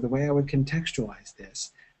this, or the way I would contextualize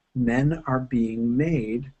this, men are being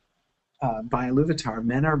made by Iluvatar.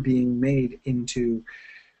 Men are being made into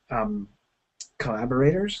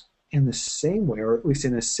collaborators in the same way, or at least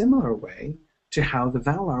in a similar way, to how the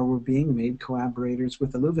Valar were being made collaborators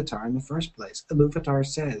with Iluvatar in the first place. Iluvatar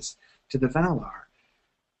says to the Valar,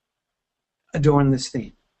 adorn this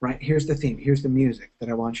theme, right? Here's the theme, here's the music that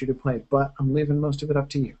I want you to play, but I'm leaving most of it up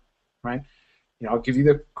to you, right? I'll give you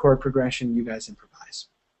the chord progression, you guys improvise.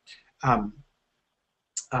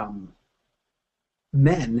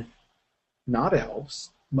 Men, not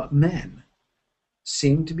elves, but men,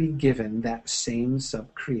 seem to be given that same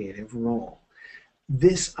sub-creative role.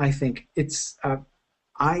 This, I think,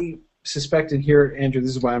 I suspect, and here, Andrew,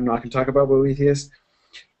 this is why I'm not going to talk about Boethius.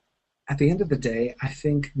 At the end of the day, I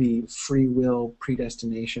think the free will,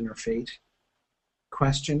 predestination, or fate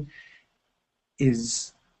question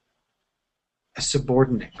is a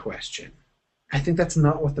subordinate question. I think that's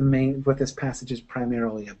not what this passage is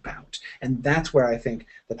primarily about. And that's where I think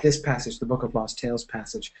that this passage, the Book of Lost Tales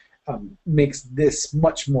passage, makes this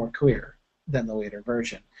much more clear than the later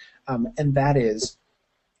version. And that is,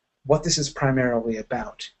 what this is primarily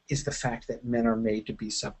about is the fact that men are made to be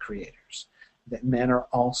sub-creators, that men are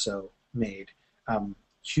also made,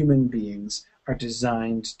 human beings are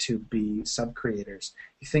designed to be sub-creators.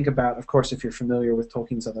 You think about, of course, if you're familiar with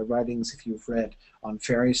Tolkien's other writings, if you've read on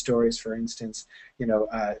fairy stories, for instance,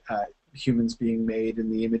 humans being made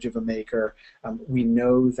in the image of a maker, we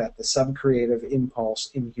know that the sub-creative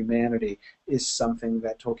impulse in humanity is something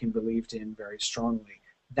that Tolkien believed in very strongly.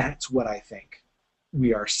 That's what I think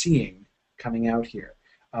we are seeing coming out here.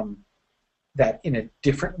 That in a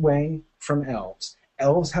different way from elves.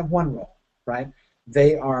 Elves have one role, right?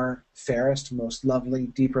 They are fairest, most lovely,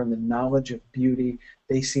 deeper in the knowledge of beauty.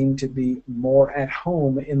 They seem to be more at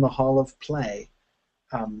home in the hall of play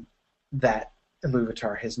that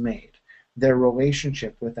Iluvatar has made. Their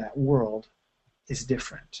relationship with that world is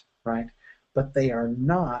different, right? But they are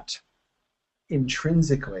not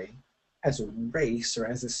intrinsically, as a race or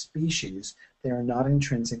as a species, they are not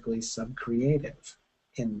intrinsically sub-creative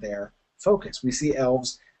in their focus. We see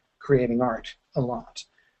elves creating art a lot.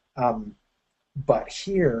 But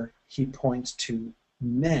here he points to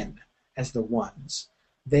men as the ones.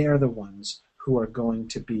 They are the ones who are going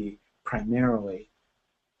to be primarily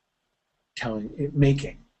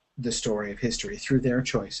making the story of history through their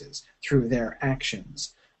choices, through their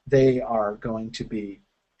actions. They are going to be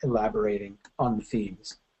elaborating on the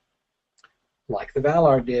themes. Like the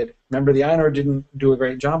Valar did. Remember, the Ainur didn't do a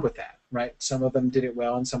great job with that, right? Some of them did it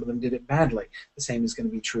well and some of them did it badly. The same is going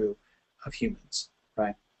to be true of humans,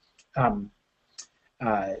 right?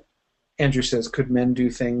 Andrew says, could men do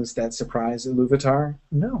things that surprise Iluvatar?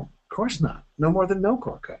 No, of course not. No more than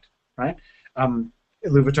Melkor could, right?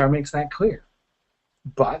 Iluvatar makes that clear.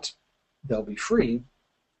 But they'll be free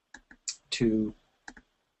to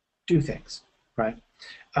do things, right?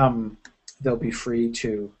 They'll be free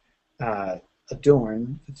to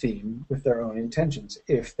adorn the theme with their own intentions.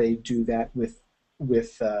 If they do that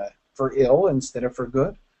for ill instead of for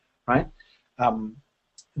good, right?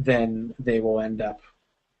 Then they will end up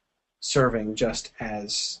serving just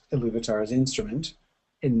as Iluvatar's instrument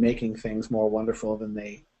in making things more wonderful than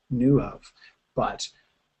they knew of. But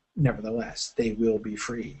nevertheless, they will be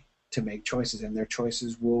free to make choices, and their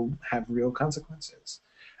choices will have real consequences.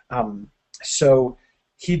 So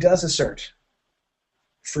he does assert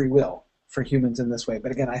free will for humans in this way.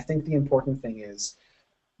 But again, I think the important thing is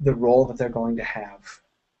the role that they're going to have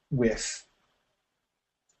with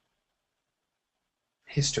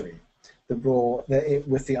history, the role that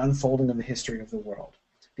with the unfolding of the history of the world.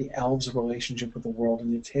 The elves' relationship with the world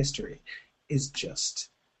and its history is just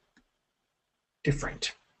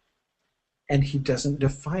different. And he doesn't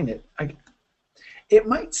define it. It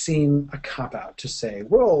might seem a cop-out to say,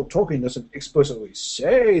 well, Tolkien doesn't explicitly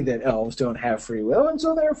say that elves don't have free will, and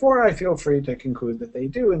so therefore I feel free to conclude that they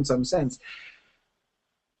do in some sense.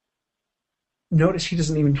 Notice he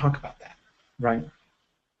doesn't even talk about that, right?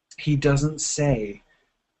 He doesn't say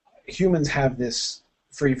humans have this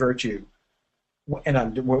free virtue,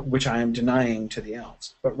 and which I am denying to the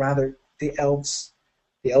elves, but rather the elves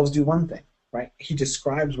do one thing, right? He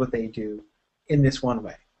describes what they do in this one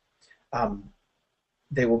way.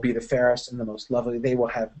 They will be the fairest and the most lovely. They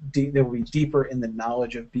will be deeper in the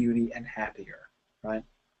knowledge of beauty and happier, right?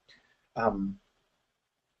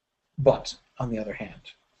 But on the other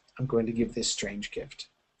hand, I'm going to give this strange gift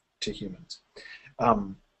to humans.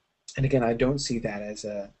 And again, I don't see that as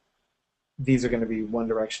these are going to be one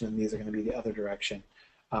direction and these are going to be the other direction,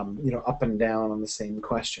 up and down on the same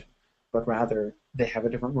question, but rather they have a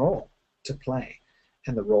different role to play.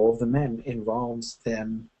 And the role of the men involves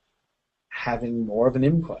them having more of an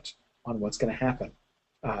input on what's going to happen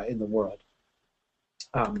in the world.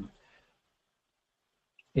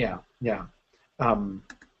 Yeah.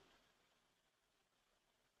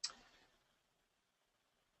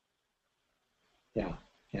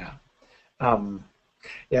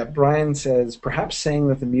 Brian says, perhaps saying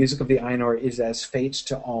that the music of the Ainur is as fate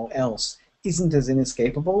to all else isn't as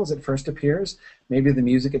inescapable as it first appears. Maybe the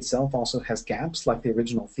music itself also has gaps like the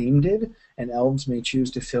original theme did, and elves may choose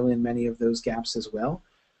to fill in many of those gaps as well.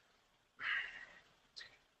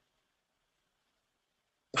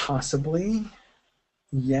 Possibly,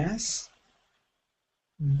 yes,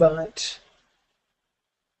 but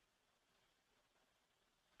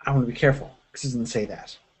I want to be careful because it doesn't say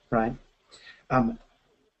that, right?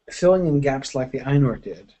 Filling in gaps like the Ainur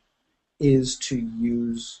did is to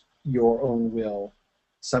use your own will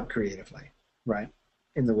subcreatively, right?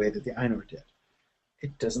 In the way that the Ainur did.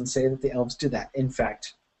 It doesn't say that the elves did that. In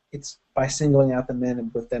fact, it's by singling out the men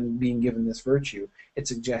and with them being given this virtue, it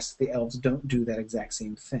suggests the elves don't do that exact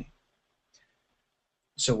same thing.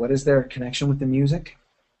 So what is their connection with the music?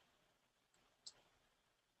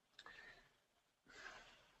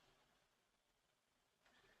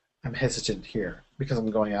 I'm hesitant here because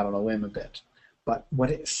I'm going out on a limb a bit. But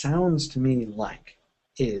what it sounds to me like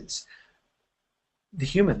is the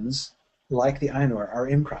humans, like the Ainur, are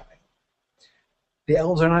improving. The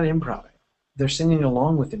elves are not improving. They're singing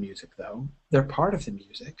along with the music, though. They're part of the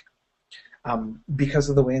music because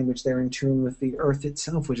of the way in which they're in tune with the earth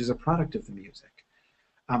itself, which is a product of the music.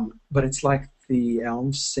 But it's like the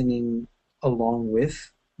elves singing along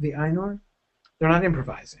with the Ainur. They're not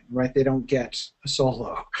improvising, right? They don't get a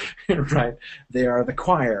solo, right? They are the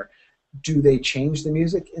choir. Do they change the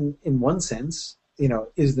music? In one sense,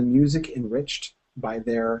 is the music enriched by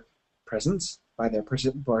their presence, by their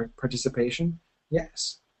participation?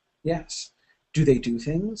 Yes. Do they do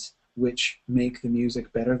things which make the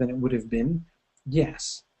music better than it would have been?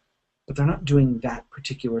 Yes. But they're not doing that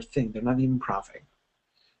particular thing. They're not improving.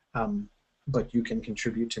 But you can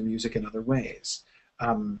contribute to music in other ways.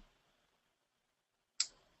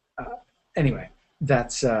 Anyway,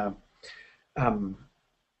 that's where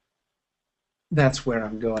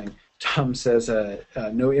I'm going. Tom says,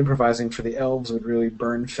 no improvising for the elves would really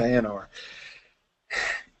burn Feanor.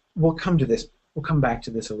 We'll come to this. We'll come back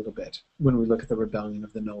to this a little bit when we look at the rebellion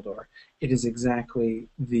of the Noldor. It is exactly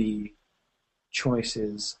the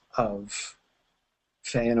choices of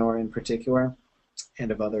Feanor in particular, and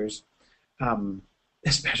of others,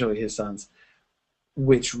 especially his sons,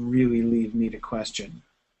 which really leave me to question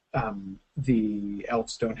the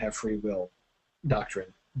elves don't have free will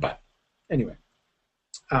doctrine. But anyway,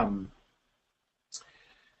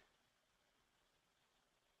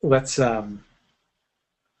 let's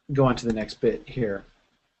go on to the next bit here.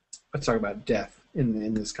 Let's talk about death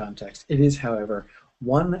in this context. It is, however,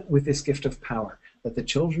 one with this gift of power that the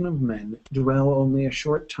children of men dwell only a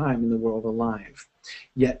short time in the world alive,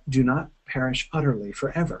 yet do not perish utterly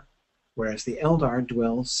forever, whereas the Eldar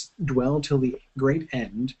dwell till the great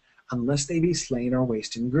end, unless they be slain or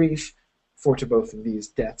waste in grief, for to both of these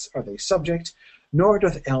deaths are they subject, nor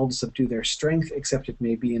doth eld subdue their strength, except it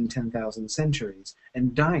may be in 10,000 centuries,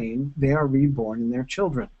 and dying they are reborn in their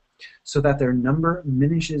children, so that their number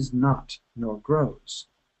minishes not, nor grows.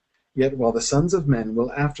 Yet while the sons of men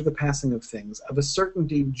will after the passing of things of a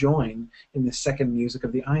certainty join in the second music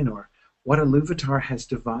of the Ainur, What Iluvatar has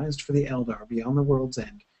devised for the Eldar beyond the world's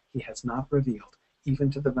end, he has not revealed,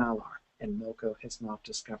 even to the Valar, and Milko has not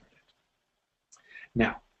discovered it.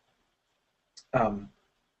 Now,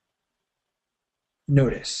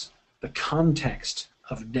 notice the context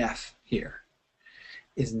of death here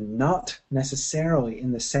is not necessarily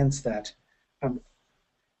in the sense that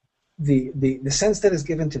the sense that is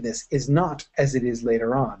given to this is not as it is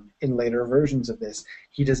later on in later versions of this.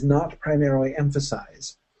 He does not primarily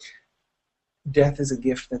emphasize death is a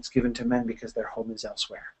gift that's given to men because their home is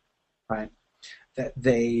elsewhere, right? That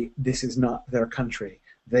this is not their country.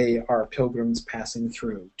 They are pilgrims passing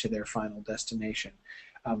through to their final destination.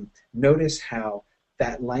 Notice how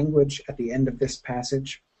that language at the end of this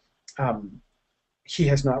passage, he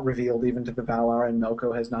has not revealed even to the Valar, and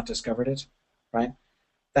Milko has not discovered it, right?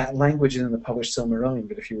 That language is in the published Silmarillion,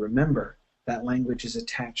 but if you remember, that language is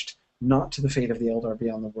attached not to the fate of the Eldar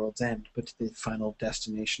beyond the world's end, but to the final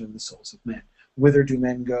destination of the souls of men. Whither do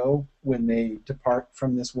men go when they depart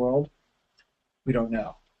from this world? We don't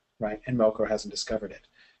know, right? And Milko hasn't discovered it.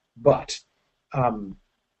 But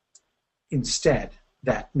instead,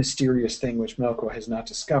 that mysterious thing which Milko has not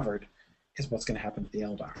discovered is what's going to happen to the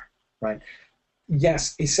Eldar, right?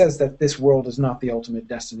 Yes, he says that this world is not the ultimate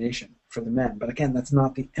destination for the men, but again, that's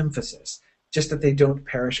not the emphasis, just that they don't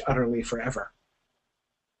perish utterly forever.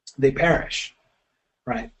 They perish,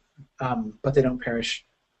 right? But they don't perish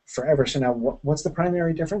forever. So now what's the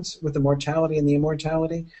primary difference with the mortality and the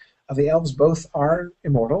immortality of the elves? Both are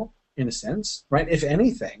immortal, in a sense, right? If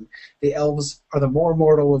anything, the elves are the more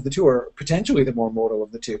mortal of the two, or potentially the more mortal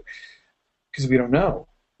of the two, because we don't know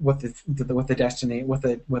what the destiny, what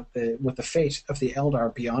the fate of the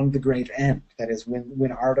Eldar beyond the great end. That is,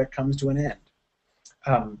 when Arda comes to an end,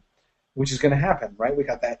 which is going to happen, right? We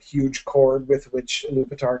got that huge cord with which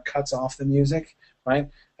Iluvatar cuts off the music, right?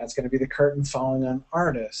 That's going to be the curtain falling on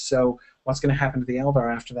Arda. So what's going to happen to the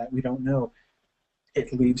Eldar after that? We don't know.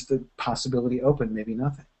 It leaves the possibility open. Maybe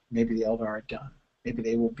nothing. Maybe the Eldar are done. Maybe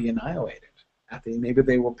they will be annihilated. Maybe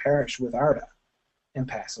they will perish with Arda and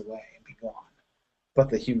pass away and be gone. But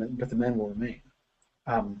the men will remain.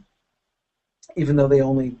 Even though they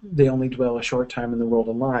only dwell a short time in the world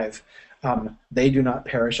alive, they do not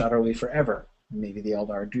perish utterly forever. Maybe the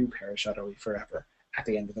Eldar do perish utterly forever at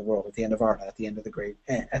the end of the world, at the end of Arda, at the end of the great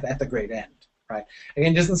end, at the great end, right?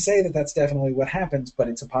 Again, it doesn't say that that's definitely what happens, but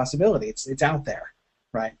it's a possibility. It's out there,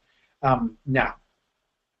 right? Now,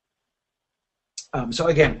 so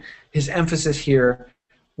again, his emphasis here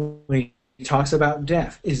when he talks about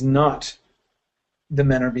death is not the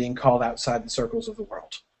men are being called outside the circles of the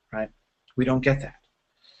world, right? We don't get that.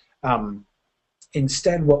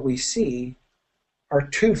 Instead, what we see are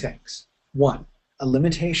two things. One, a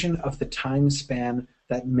limitation of the time span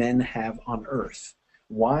that men have on Earth.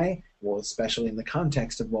 Why? Well, especially in the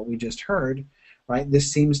context of what we just heard, right?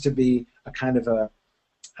 This seems to be a kind of a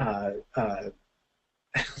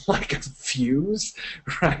like a fuse,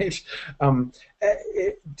 right? That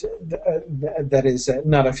is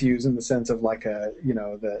not a fuse in the sense of like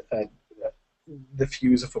the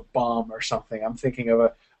fuse of a bomb or something. I'm thinking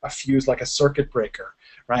of a fuse like a circuit breaker,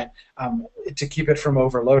 right? To keep it from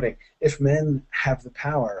overloading. If men have the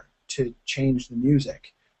power to change the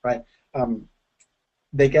music, right?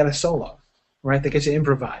 They get a solo, right? They get to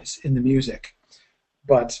improvise in the music,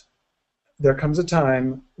 but there comes a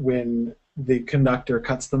time when the conductor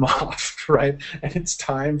cuts them off, right? And it's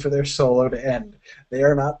time for their solo to end. They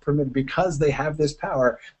are not permitted, because they have this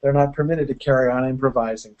power, they're not permitted to carry on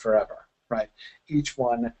improvising forever, right? Each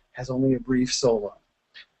one has only a brief solo.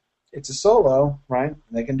 It's a solo, right?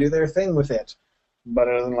 They can do their thing with it, but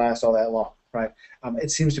it doesn't last all that long, right?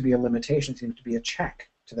 It seems to be a limitation, it seems to be a check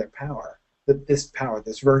to their power, this power,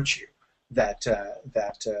 this virtue that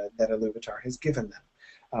Iluvatar has given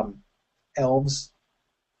them. Elves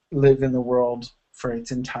live in the world for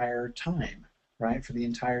its entire time, right? For the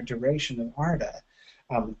entire duration of Arda.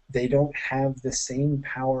 They don't have the same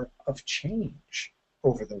power of change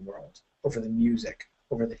over the world, over the music,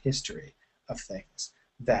 over the history of things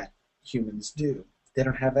that humans do. They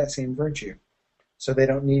don't have that same virtue. So they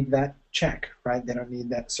don't need that check, right? They don't need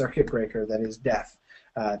that circuit breaker that is death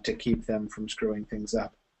to keep them from screwing things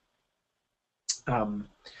up.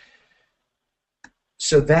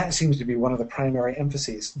 So that seems to be one of the primary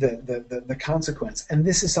emphases, the consequence. And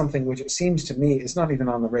this is something which it seems to me is not even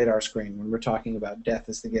on the radar screen when we're talking about death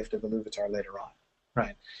as the gift of Iluvatar later on,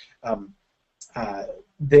 right?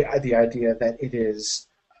 The idea that it is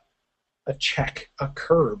a check, a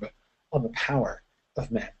curb on the power of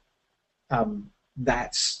men.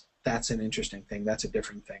 That's an interesting thing. That's a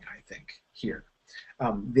different thing, I think, here.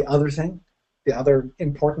 The other thing the other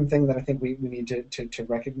important thing that I think we need to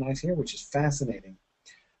recognize here, which is fascinating,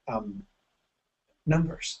 um,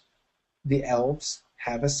 numbers. The elves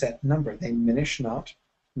have a set number. They diminish not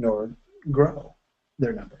nor grow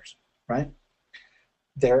their numbers, right?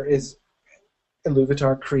 There is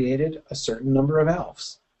Iluvatar created a certain number of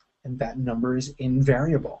elves, and that number is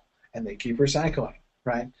invariable, and they keep recycling,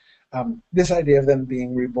 right? This idea of them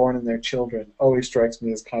being reborn in their children always strikes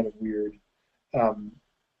me as kind of weird. Um,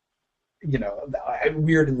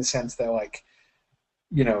 weird in the sense that, like,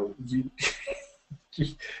 you you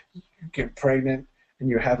get pregnant and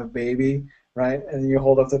you have a baby, right? And you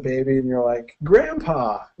hold up the baby and you're like,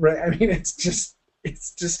 Grandpa, right? I mean, it's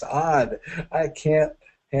just odd. I can't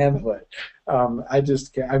handle it. I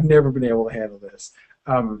just can't. I've never been able to handle this.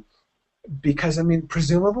 Um, because, I mean,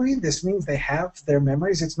 presumably this means they have their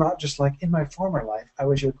memories. It's not just like, in my former life I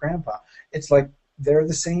was your grandpa. It's like they're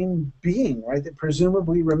the same being, right? That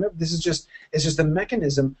presumably remember. It's just a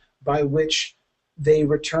mechanism by which they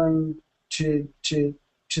return to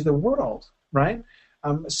the world, right?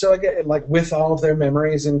 So again, like, with all of their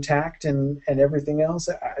memories intact and everything else,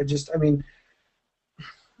 I mean,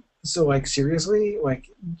 so, like, seriously, like,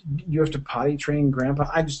 you have to potty train grandpa?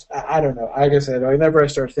 I don't know. Like I said, whenever I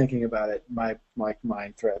start thinking about it, my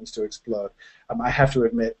mind threatens to explode. I have to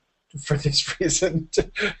admit, for this reason,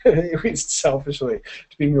 at least selfishly,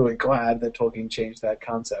 to be really glad that Tolkien changed that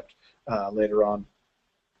concept later on.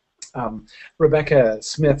 Rebecca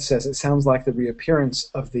Smith says it sounds like the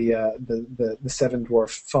reappearance of the Seven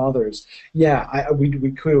Dwarf Fathers. Yeah,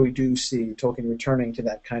 we clearly do see Tolkien returning to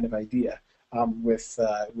that kind of idea with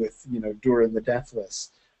Durin the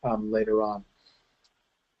Deathless later on.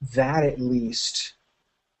 That at least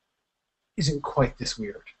isn't quite this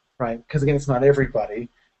weird, right? Because again, it's not everybody,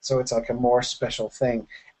 so it's like a more special thing,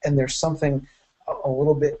 and there's something a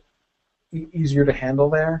little bit easier to handle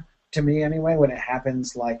there, to me anyway, when it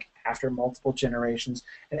happens like after multiple generations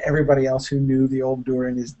and everybody else who knew the old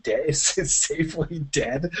Durin is dead, is safely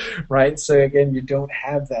dead, right? So again, you don't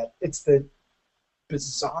have that. It's the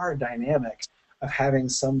bizarre dynamic of having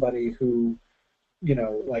somebody who,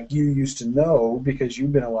 like, you used to know because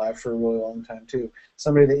you've been alive for a really long time too.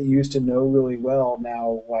 Somebody that you used to know really well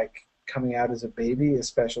now, like, coming out as a baby,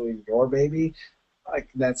 especially your baby, like,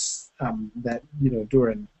 that's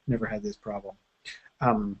Durin never had this problem.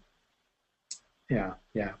 Um, yeah,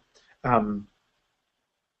 yeah. Um,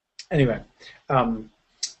 anyway, um,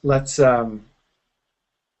 let's yeah,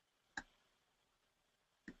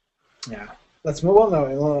 let's move on.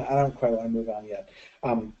 No, I don't quite want to move on yet.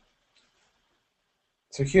 Um,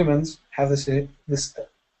 so humans have this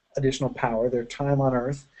additional power. Their time on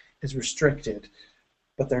Earth is restricted,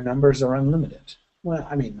 but their numbers are unlimited. Well,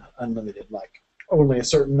 I mean, unlimited, like, only a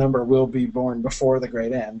certain number will be born before the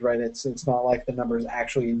great end, right? It's not like the number is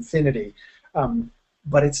actually infinity,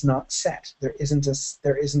 but it's not set. There isn't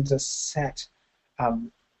a set.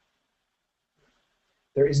 Um,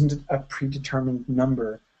 there isn't a predetermined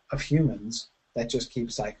number of humans that just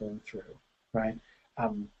keep cycling through, right?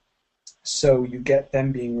 Um, so you get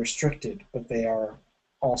them being restricted, but they are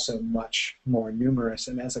also much more numerous,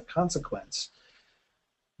 and as a consequence,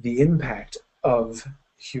 the impact of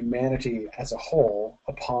humanity as a whole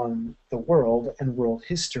upon the world and world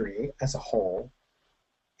history as a whole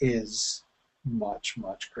is much,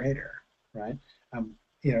 much greater, right?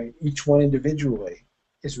 Each one individually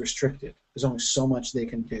is restricted. There's only so much they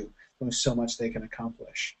can do, only so much they can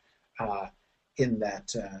accomplish uh, in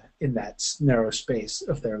that narrow space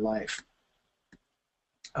of their life.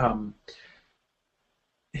 Um,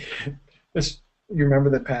 this, you remember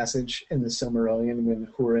the passage in the Silmarillion when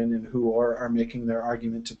Húrin and Huor are making their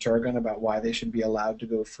argument to Turgon about why they should be allowed to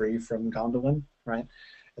go free from Gondolin, right?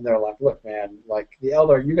 And they're like, look, man, like, the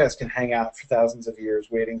Eldar, you guys can hang out for thousands of years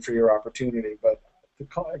waiting for your opportunity, but the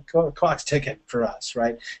clock's ticking for us,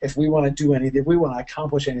 right? If we want to do anything, if we want to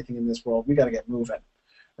accomplish anything in this world, we got to get moving,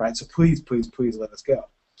 right? So please, please, please let us go.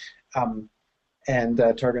 And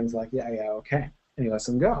Turgon's like, yeah, okay. And he lets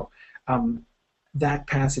them go. That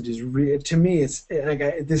passage is to me, it's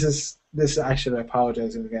like, this. I should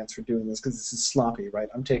apologize in advance for doing this because this is sloppy, right?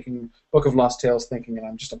 I'm taking Book of Lost Tales thinking and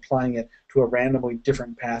I'm just applying it to a randomly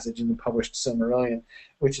different passage in the published Silmarillion,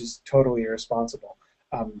 which is totally irresponsible.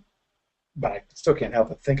 But I still can't help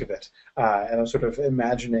but think of it, and I'm sort of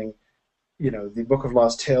imagining, the Book of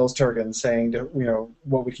Lost Tales Turgon saying to,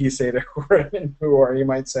 what would he say to Húrin and Huor? He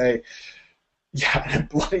might say, yeah, and a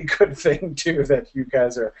bloody good thing too that you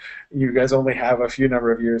guys only have a few number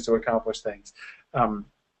of years to accomplish things.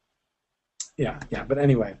 Yeah. But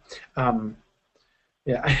anyway,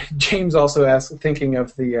 Yeah, James also asked, thinking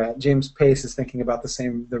of James Pace is thinking about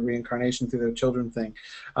the reincarnation through the children thing,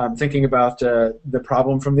 thinking about the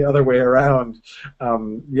problem from the other way around,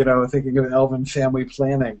 thinking of Elvin family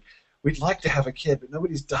planning. We'd like to have a kid, but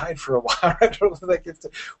nobody's died for a while. I don't know that gets to,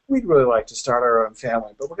 we'd really like to start our own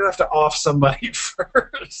family, but we're going to have to off somebody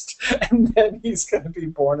first, and then he's going to be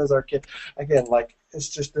born as our kid. Again, like, it's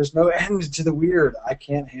just, there's no end to the weird. I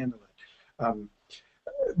can't handle it.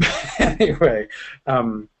 Anyway,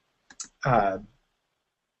 uh,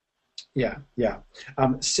 yeah.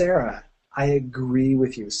 Sarah, I agree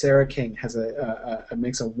with you. Sarah King has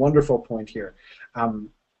makes a wonderful point here.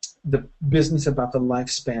 The business about the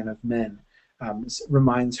lifespan of men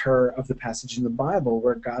reminds her of the passage in the Bible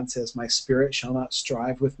where God says, "My spirit shall not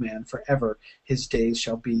strive with man forever; his days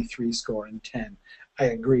shall be 70. I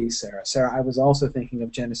agree, Sarah. Sarah, I was also thinking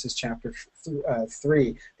of Genesis chapter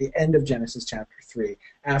 3, the end of Genesis chapter 3,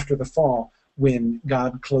 after the fall, when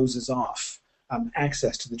God closes off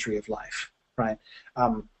access to the tree of life, right?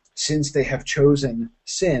 Since they have chosen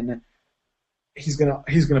sin, he's gonna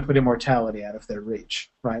put immortality out of their reach,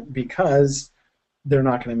 right? Because they're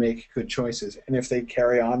not going to make good choices, and if they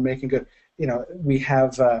carry on making good, we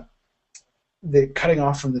have the cutting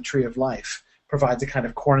off from the tree of life provides a kind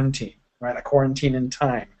of quarantine, right? A quarantine in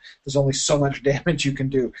time. There's only so much damage you can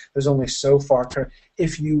do. There's only so far.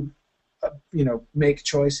 If you, make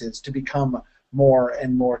choices to become more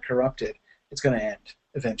and more corrupted, it's going to end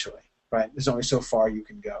eventually, right? There's only so far you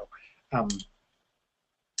can go.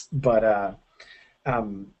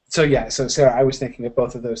 So Sarah, I was thinking of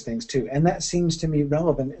both of those things too, and that seems to me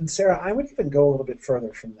relevant. And Sarah, I would even go a little bit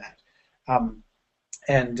further from that.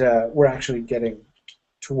 We're actually getting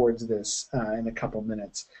towards this in a couple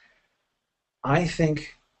minutes. I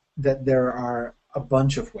think that there are a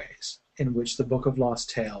bunch of ways in which the Book of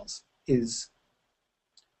Lost Tales is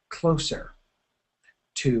closer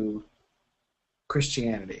to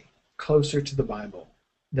Christianity, closer to the Bible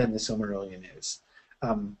than the Silmarillion is.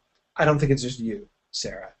 I don't think it's just you,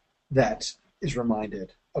 Sarah, that is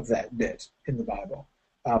reminded of that bit in the Bible.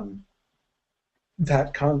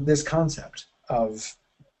 This concept of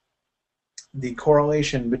the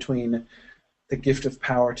correlation between the gift of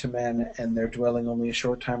power to men and their dwelling only a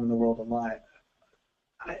short time in the world alive,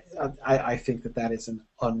 I think that is an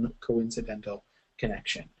uncoincidental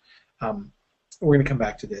connection. We're going to come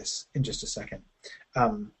back to this in just a second.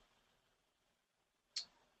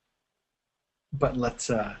 But let's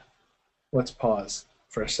pause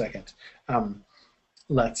for a second.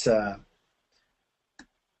 Let's look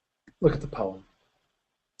at the poem.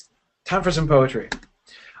 Time for some poetry.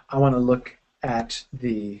 I want to look at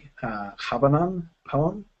the Habanan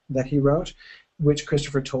poem that he wrote, which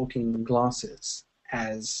Christopher Tolkien glosses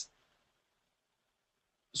as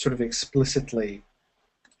sort of explicitly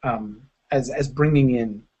as bringing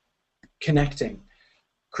in, connecting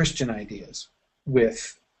Christian ideas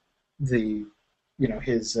with the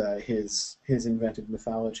his invented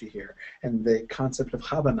mythology here, and the concept of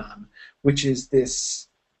Habanan, which is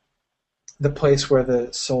the place where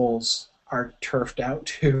the souls are turfed out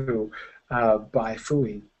to by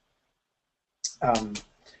Fui.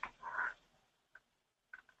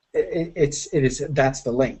 That's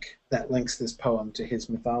the link that links this poem to his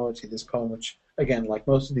mythology. This poem, which again, like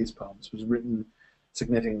most of these poems, was written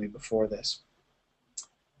significantly before this.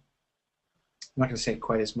 I'm not going to say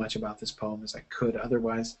quite as much about this poem as I could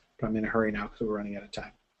otherwise, but I'm in a hurry now because we're running out of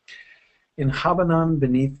time. In Habanan,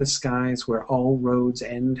 beneath the skies where all roads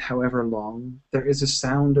end however long, there is a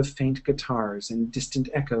sound of faint guitars and distant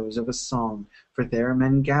echoes of a song, for there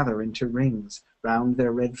men gather into rings round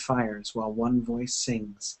their red fires while one voice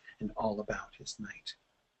sings, and all about is night.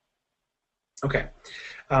 Okay.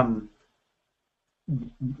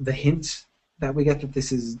 The hint that we get that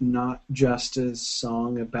this is not just a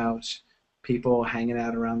song about people hanging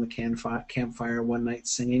out around the campfire one night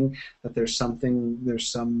singing, that there's some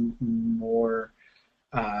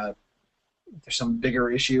bigger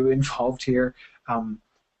issue involved here.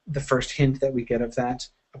 The first hint that we get of that,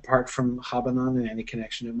 apart from Habanan and any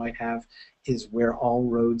connection it might have, is where all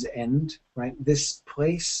roads end, right? This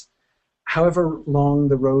place, however long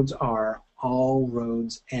the roads are, all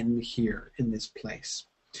roads end here in this place.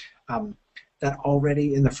 That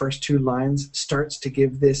already in the first two lines starts to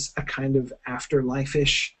give this a kind of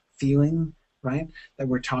afterlife-ish feeling, right? That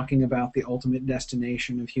we're talking about the ultimate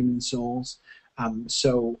destination of human souls.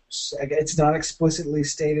 So it's not explicitly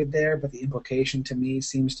stated there, but the implication to me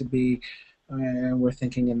seems to be we're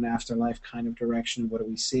thinking in an afterlife kind of direction. What do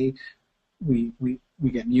we see? We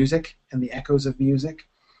get music and the echoes of music,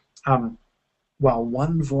 while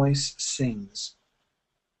one voice sings.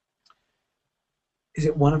 Is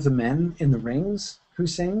it one of the men in the rings who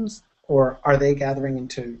sings, or are they gathering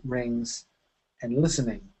into rings and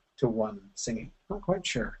listening to one singing? Not quite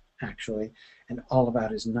sure, actually. And all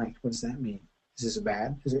about his night. What does that mean? Is this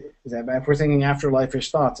bad? Is that bad? If we're thinking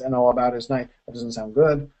afterlife-ish thoughts and all about his night, that doesn't sound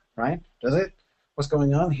good, right? Does it? What's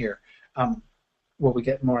going on here? Well, we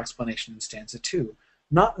get more explanation in stanza 2.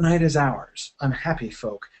 Not night as ours, unhappy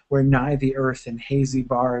folk, where nigh the earth in hazy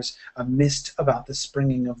bars, a mist about the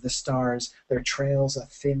springing of the stars, their trails a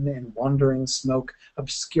thin and wandering smoke,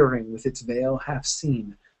 obscuring with its veil half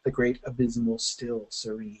seen the great abysmal still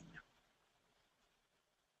serene.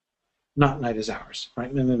 Not night as ours,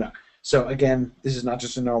 right? No. So again, this is not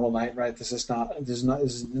just a normal night, right? This is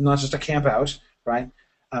not just a camp out, right?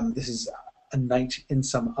 This is a night in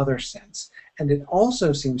some other sense, and it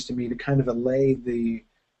also seems to me to kind of allay the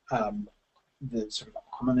sort of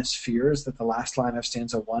ominous fears that the last line of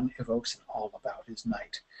stanza 1 evokes in all about his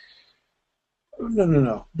night.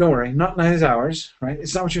 No, don't worry, not night as ours, right?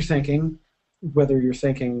 It's not what you're thinking, whether you're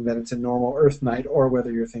thinking that it's a normal Earth night or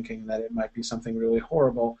whether you're thinking that it might be something really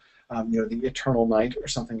horrible, the eternal night or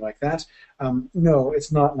something like that. No,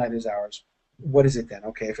 it's not night as ours. What is it then?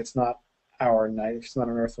 Okay, if it's not our night, if it's not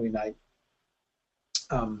an earthly night,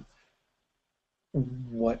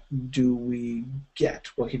 what do we get?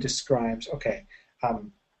 Well, he describes, okay,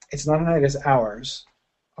 it's not a night as ours.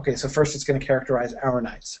 Okay, so first it's going to characterize our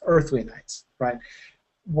nights, earthly nights, right?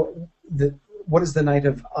 What is the night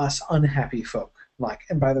of us unhappy folk like?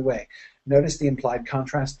 And by the way, notice the implied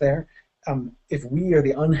contrast there. If we are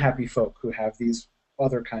the unhappy folk who have these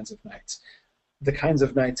other kinds of nights, the kinds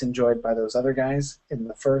of nights enjoyed by those other guys in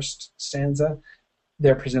the first stanza,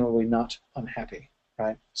 they're presumably not unhappy,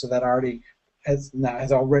 right? So that already has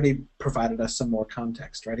already provided us some more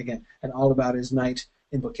context, right? Again, an all about his night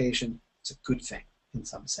implication is a good thing in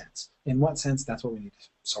some sense. In what sense? That's what we need to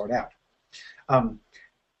sort out.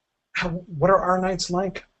 What are our nights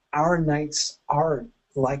like? Our nights are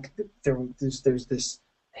like there's this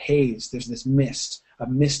haze, there's this mist, a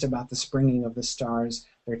mist about the springing of the stars.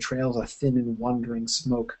 Their trails a thin and wandering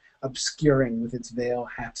smoke, obscuring with its veil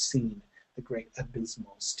half seen the great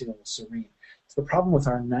abysmal still serene. So the problem with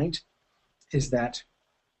our night is that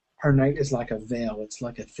our night is like a veil. It's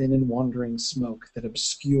like a thin and wandering smoke that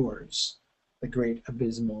obscures the great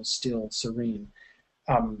abysmal still serene.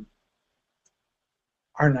 Our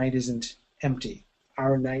night isn't empty.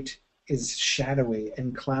 Our night is shadowy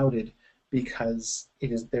and clouded because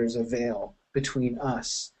there's a veil between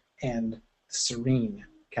us and the serene,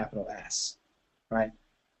 capital S, right?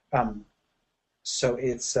 So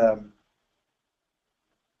it's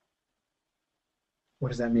what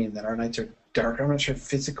does that mean? That our nights are dark? I'm not sure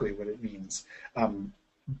physically what it means,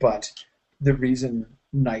 but the reason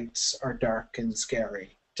nights are dark and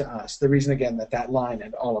scary to us, the reason again that line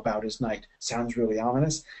and all about his night sounds really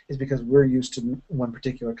ominous, is because we're used to one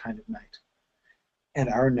particular kind of night, and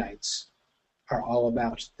our nights are all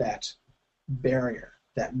about that barrier,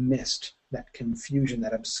 that mist, that confusion,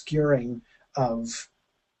 that obscuring of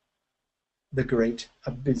the great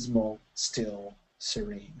abysmal still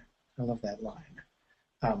serene. I love that line.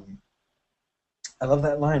 I love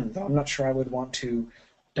that line, though I'm not sure I would want to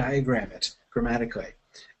diagram it grammatically.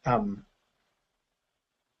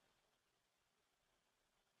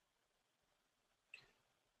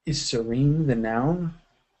 Is serene the noun?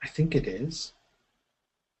 I think it is.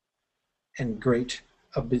 And great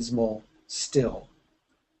abysmal still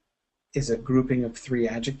is a grouping of 3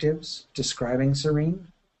 adjectives describing serene,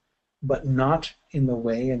 but not in the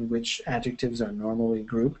way in which adjectives are normally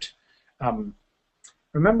grouped.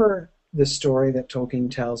 Remember the story that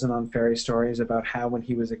Tolkien tells in On Fairy Stories about how when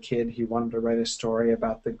he was a kid he wanted to write a story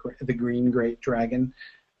about the green great dragon,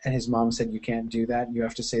 and his mom said, you can't do that, you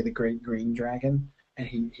have to say the great green dragon, and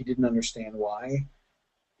he didn't understand why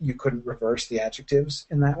you couldn't reverse the adjectives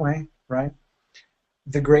in that way, right?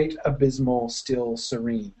 The great abysmal still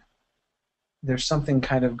serene. There's something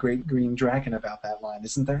kind of great green dragon about that line,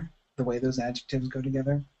 isn't there? The way those adjectives go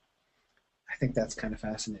together. I think that's kind of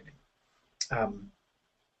fascinating.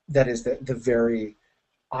 That is the very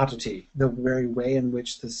oddity, the very way in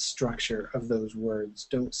which the structure of those words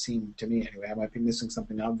don't seem, to me anyway, I might be missing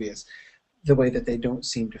something obvious, the way that they don't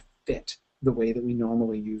seem to fit the way that we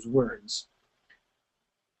normally use words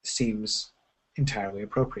seems entirely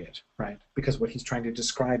appropriate, right? Because what he's trying to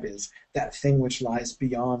describe is that thing which lies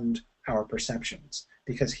beyond our perceptions.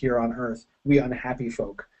 Because here on Earth, we unhappy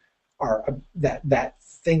folk are that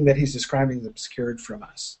thing that he's describing is obscured from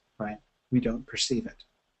us, right? We don't perceive it.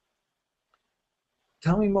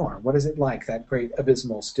 Tell me more. What is it like, that great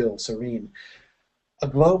abysmal still serene? A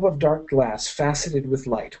globe of dark glass faceted with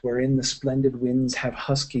light, wherein the splendid winds have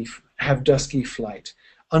dusky flight.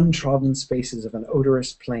 untrodden spaces of an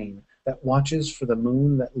odorous plain that watches for the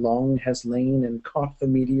moon that long has lain and caught the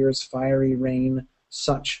meteor's fiery rain,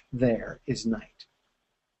 such there is night.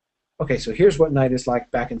 Okay, so here's what night is like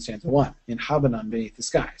back in stanza 1, in Habanon beneath the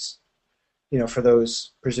skies. For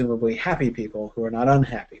those presumably happy people who are not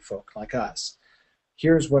unhappy folk like us.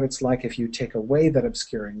 Here's what it's like if you take away that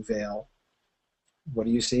obscuring veil. What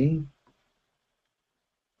do you see?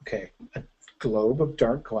 Okay, a globe of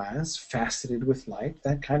dark glass faceted with light.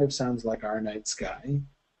 That kind of sounds like our night sky.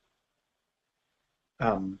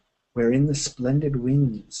 Wherein the splendid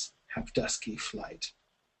winds have dusky flight.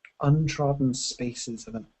 Untrodden spaces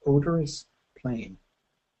of an odorous plain.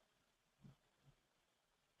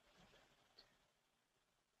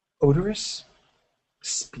 Odorous?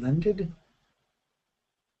 Splendid?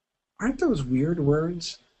 Aren't those weird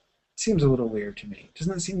words? Seems a little weird to me.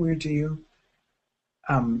 Doesn't that seem weird to you?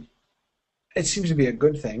 It seems to be a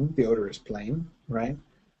good thing, the odorous plain, right?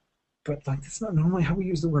 But that's not normally how we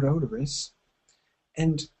use the word odorous.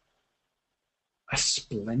 And a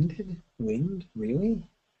splendid wind, really?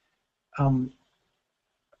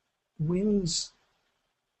 Winds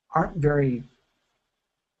aren't very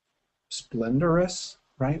splendorous,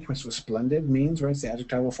 right? That's what splendid means, right? It's the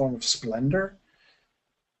adjectival form of splendor.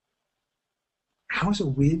 How is a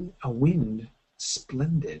wind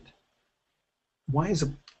splendid? Why is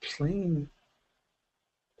a plain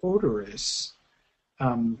odorous?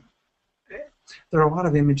 There are a lot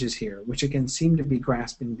of images here, which again seem to be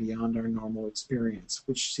grasping beyond our normal experience,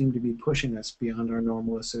 which seem to be pushing us beyond our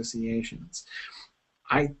normal associations.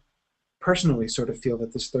 I personally sort of feel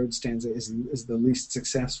that this third stanza is the least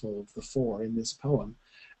successful of the four in this poem,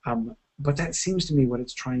 but that seems to me what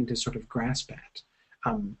it's trying to sort of grasp at.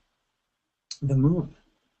 The moon.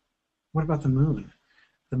 What about the moon?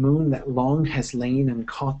 The moon that long has lain and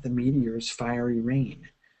caught the meteor's fiery rain.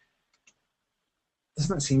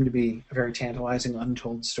 Doesn't that seem to be a very tantalizing,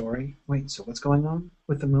 untold story? Wait, so what's going on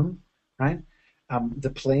with the moon, right?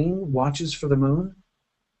 The plain watches for the moon,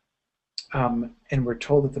 and we're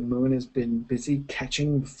told that the moon has been busy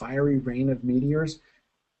catching the fiery rain of meteors.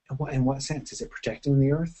 In what sense? Is it protecting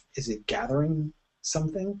the earth? Is it gathering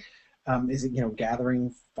something? Is it,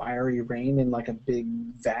 gathering fiery rain in like a big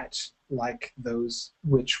vat like those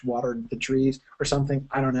which watered the trees or something?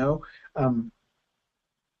 I don't know.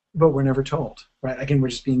 But we're never told, right? Again, we're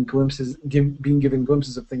just being given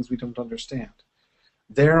glimpses of things we don't understand.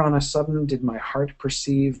 There on a sudden did my heart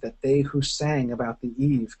perceive that they who sang about the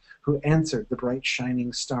eve, who answered the bright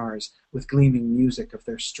shining stars with gleaming music of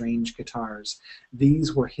their strange guitars,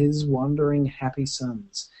 these were his wandering happy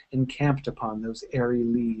sons, encamped upon those airy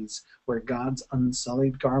leas, where God's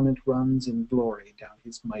unsullied garment runs in glory down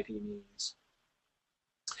his mighty knees.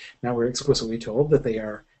 Now we're explicitly told that they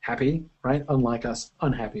are happy, right? Unlike us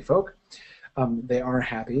unhappy folk. They are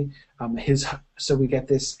happy. So we get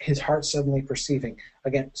this, his heart suddenly perceiving.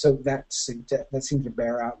 Again, so that seemed to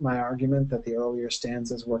bear out my argument that the earlier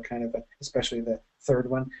stanzas were kind of, especially the third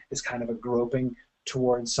one, is kind of a groping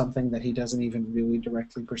towards something that he doesn't even really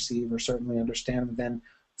directly perceive or certainly understand. And then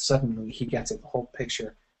suddenly he gets it, the whole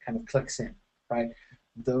picture kind of clicks in, right?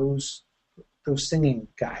 Those singing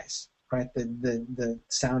guys, right? The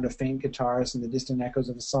sound of faint guitars and the distant echoes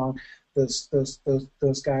of a song, those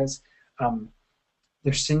guys,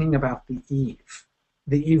 they're singing about the eve,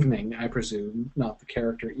 the evening, I presume, not the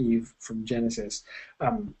character Eve from Genesis.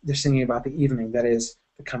 They're singing about the evening, that is,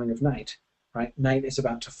 the coming of night, right? Night is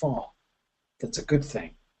about to fall. That's a good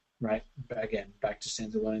thing, right? Again, back to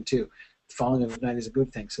stanza 1 and 2. The falling of night is a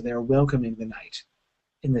good thing, so they are welcoming the night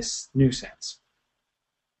in this new sense.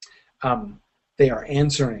 They are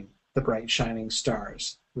answering the bright shining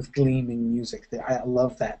stars with gleaming music. I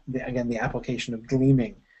love that. Again, the application of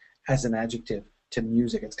gleaming as an adjective to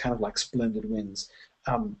music. It's kind of like splendid winds.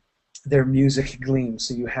 Their music gleams,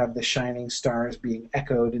 so you have the shining stars being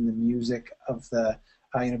echoed in the music of the,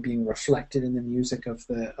 being reflected in the music of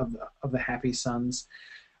the happy sons.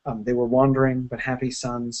 They were wandering, but happy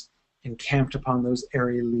sons, encamped upon those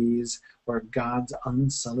airy leas, where God's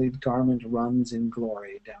unsullied garment runs in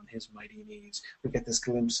glory down his mighty knees. We get this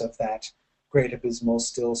glimpse of that great abysmal,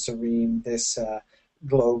 still serene, this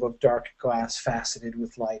globe of dark glass faceted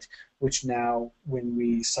with light, which now,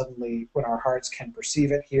 when our hearts can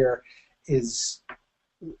perceive it here, is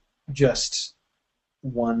just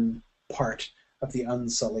one part of the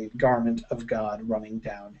unsullied garment of God running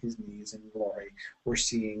down his knees in glory. We're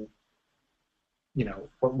seeing,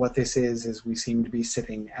 what this is we seem to be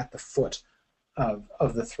sitting at the foot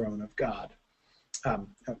of the throne of God.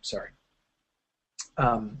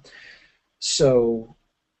 So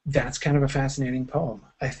that's kind of a fascinating poem,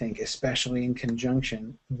 I think, especially in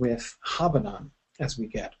conjunction with Habanon, as we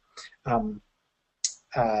get. Um,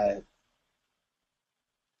 uh,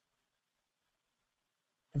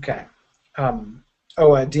 okay.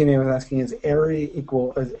 DNA was asking, is Aery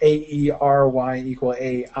equal, is AERY equal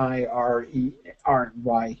AIRERY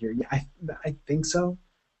here? Yeah, I think so.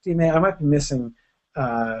 DNA, I might be missing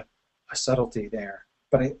a subtlety there,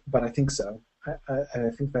 but I think so. I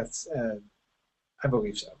think that's I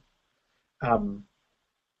believe so. Um,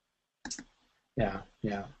 yeah,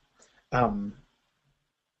 yeah, um,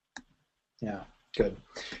 yeah. Good.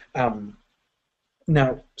 Um,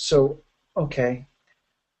 Now, so okay,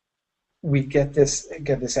 we get this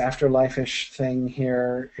afterlife-ish thing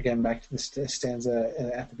here again. Back to the stanza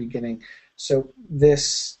at the beginning. So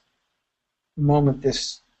this moment,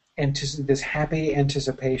 this happy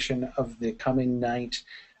anticipation of the coming night.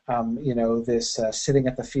 This sitting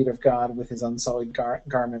at the feet of God with his unsullied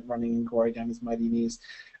garment running in glory down his mighty knees.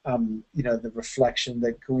 The reflection,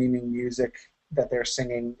 the gleaming music that they're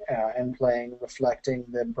singing and playing, reflecting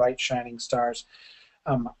the bright shining stars.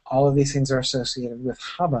 All of these things are associated with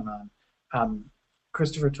Habanon.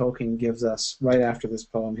 Christopher Tolkien gives us, right after this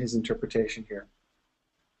poem, his interpretation here.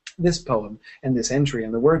 This poem and this entry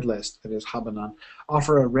in the word list, that is Habanon,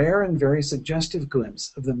 offer a rare and very suggestive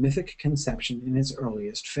glimpse of the mythic conception in its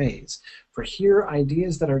earliest phase. For here,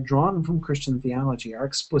 ideas that are drawn from Christian theology are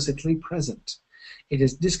explicitly present. It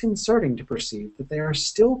is disconcerting to perceive that they are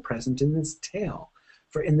still present in this tale.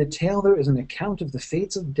 For in the tale there is an account of the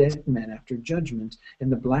fates of dead men after judgment in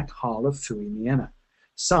the black hall of Thui Miena.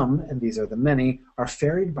 Some, and these are the many, are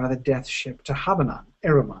ferried by the death ship to Habanon,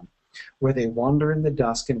 Eruman, where they wander in the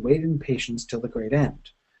dusk and wait in patience till the great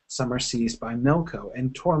end. Some are seized by Melko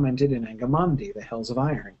and tormented in Angamandi, the hells of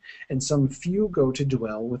iron, and some few go to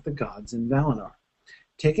dwell with the gods in Valinor.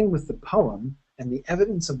 Taken with the poem and the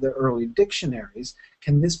evidence of the early dictionaries,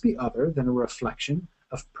 can this be other than a reflection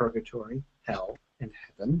of purgatory, hell, and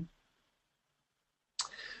heaven?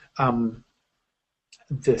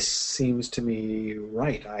 This seems to me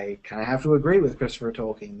right. I kind of have to agree with Christopher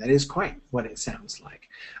Tolkien. That is quite what it sounds like.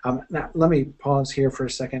 Now, let me pause here for a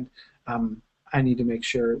second. I need to make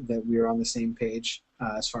sure that we are on the same page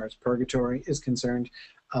as far as purgatory is concerned.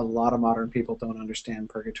 A lot of modern people don't understand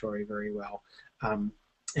purgatory very well.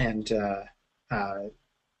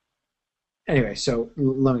 Anyway, so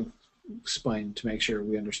let me explain to make sure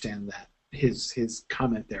we understand that his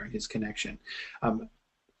comment there and his connection.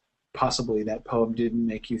 Possibly that poem didn't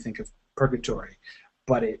make you think of purgatory,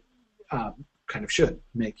 but it kind of should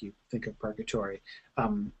make you think of purgatory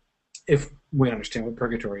if we understand what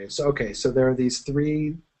purgatory is. So, okay, so there are these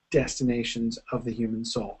three destinations of the human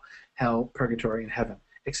soul: hell, purgatory, and heaven.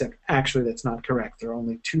 Except actually that's not correct. There are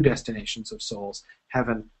only two destinations of souls: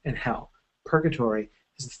 heaven and hell. Purgatory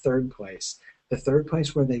is the third place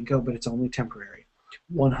where they go, but it's only temporary.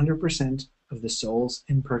 100% of the souls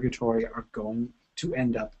in purgatory are going to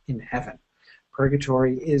end up in heaven.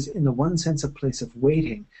 Purgatory is, in the one sense, a place of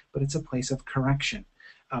waiting, but it's a place of correction.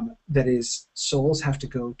 That is, souls have to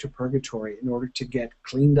go to purgatory in order to get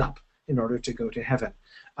cleaned up, in order to go to heaven.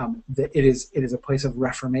 It is a place of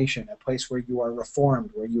reformation, a place where you are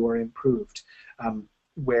reformed, where you are improved,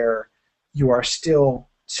 where you are still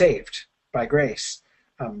saved by grace,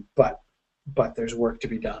 but there's work to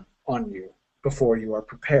be done on you before you are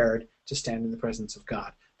prepared to stand in the presence of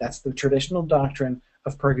God. That's the traditional doctrine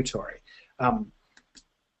of purgatory.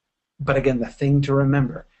 But again, the thing to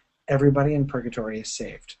remember, everybody in purgatory is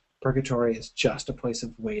saved. Purgatory is just a place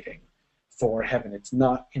of waiting for heaven. It's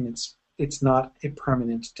not a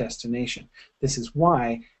permanent destination. This is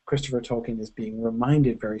why Christopher Tolkien is being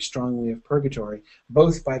reminded very strongly of purgatory,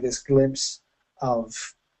 both by this glimpse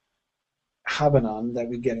of Habanon that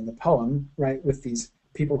we get in the poem, right, with these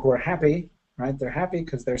people who are happy, right? They're happy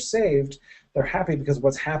because they're saved. They're happy because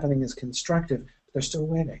what's happening is constructive, but they're still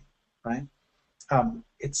waiting, right?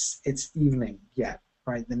 It's evening yet,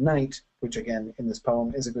 right? The night, which again in this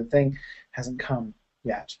poem is a good thing, hasn't come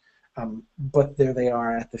yet. But there they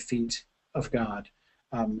are at the feet of God,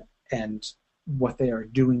 and what they are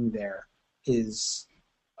doing there is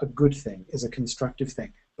a good thing, is a constructive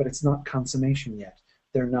thing, but it's not consummation yet.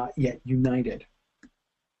 They're not yet united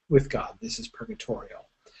with God. This is purgatorial.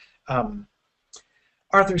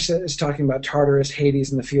 Arthur is talking about Tartarus,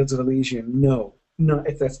 Hades, and the fields of Elysium. No,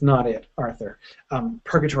 that's not it, Arthur.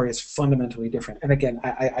 Purgatory is fundamentally different. And again,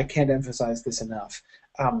 I can't emphasize this enough.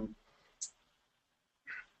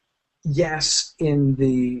 Yes, in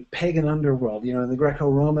the pagan underworld, in the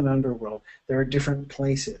Greco-Roman underworld, there are different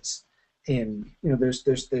places.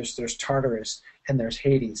 There's Tartarus and there's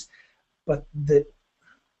Hades, but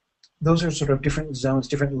those are sort of different zones,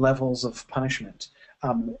 different levels of punishment.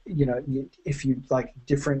 If you like,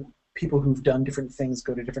 different people who've done different things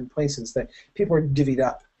go to different places, that people are divvied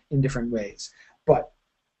up in different ways. But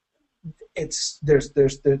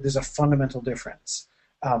there's a fundamental difference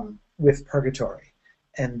with purgatory,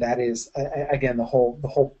 and that is again the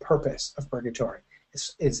whole purpose of purgatory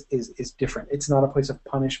is different. It's not a place of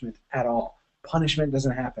punishment at all. Punishment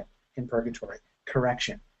doesn't happen in purgatory.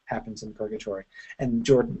 Correction happens in purgatory. And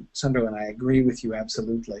Jordan Sunderland, I agree with you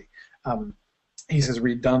absolutely. He says,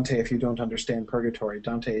 read Dante if you don't understand purgatory.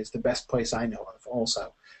 Dante is the best place I know of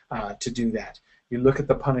also to do that. You look at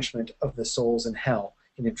the punishment of the souls in hell,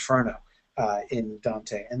 in Inferno, in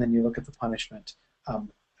Dante, and then you look at the punishment.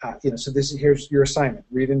 So here's your assignment.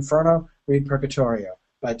 Read Inferno, read Purgatorio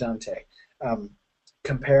by Dante.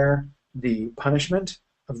 Compare the punishment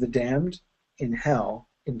of the damned in hell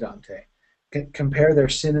in Dante. Compare their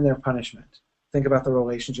sin and their punishment. Think about the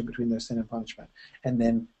relationship between their sin and punishment. And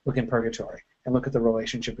then look in Purgatory and look at the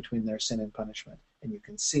relationship between their sin and punishment. And you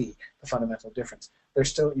can see the fundamental difference.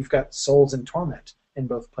 You've got souls in torment in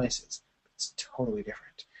both places. It's totally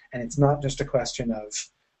different. And it's not just a question of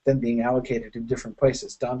them being allocated to different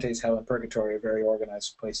places. Dante's hell and purgatory are very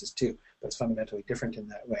organized places too, but it's fundamentally different in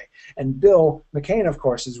that way. And Bill McCain, of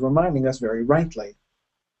course, is reminding us very rightly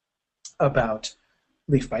about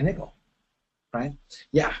Leaf by Niggle, right?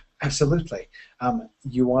 Yeah, absolutely.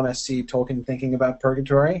 You want to see Tolkien thinking about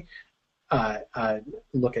purgatory?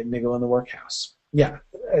 Look at Niggle in the Workhouse. Yeah,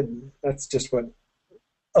 that's just what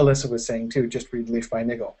Alyssa was saying too. Just read Leaf by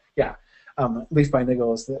Niggle. Yeah. Leaf by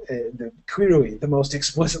Niggle is clearly the most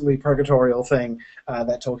explicitly purgatorial thing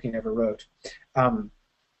that Tolkien ever wrote.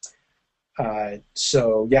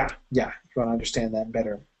 So yeah, if you want to understand that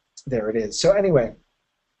better, there it is. So anyway,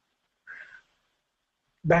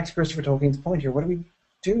 back to Christopher Tolkien's point here. What do we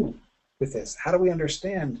do with this? How do we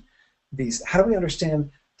understand these? How do we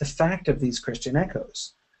understand the fact of these Christian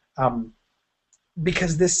echoes?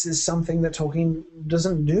 Because this is something that Tolkien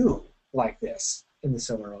doesn't do like this in the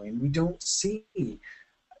Silmarillion. We don't see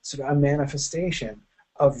sort of a manifestation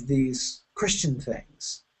of these Christian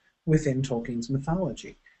things within Tolkien's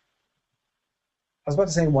mythology. I was about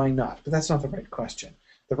to say why not, but that's not the right question.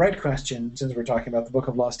 The right question, since we're talking about the Book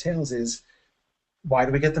of Lost Tales, is why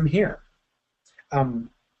do we get them here?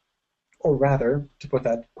 Or rather, to put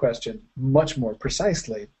that question much more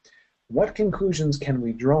precisely, what conclusions can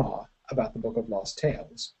we draw about the Book of Lost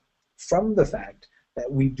Tales from the fact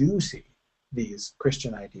that we do see these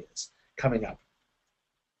Christian ideas coming up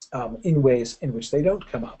in ways in which they don't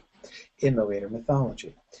come up in the later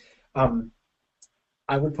mythology?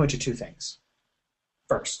 I would point to two things.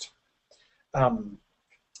 First,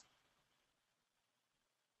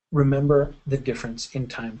 remember the difference in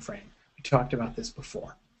time frame. We talked about this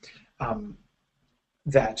before.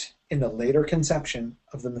 That in the later conception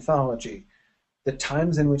of the mythology, the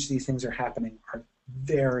times in which these things are happening are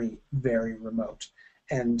very, very remote.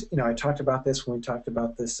 And I talked about this when we talked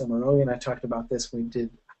about the Silmarillion. I talked about this when we did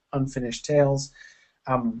Unfinished Tales.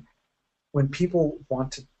 When people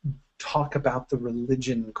want to talk about the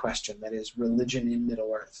religion question, that is, religion in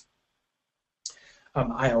Middle-earth,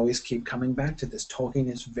 I always keep coming back to this.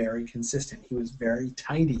 Tolkien is very consistent. He was very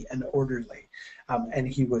tidy and orderly. And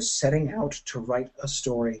he was setting out to write a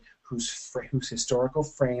story whose historical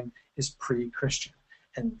frame is pre-Christian.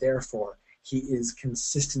 And therefore, he is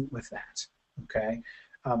consistent with that. Okay?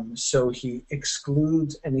 So he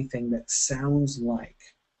excludes anything that sounds like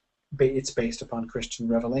it's based upon Christian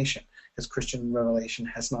revelation, because Christian revelation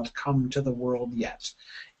has not come to the world yet.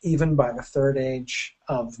 Even by the Third Age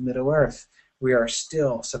of Middle-earth, we are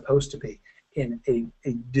still supposed to be in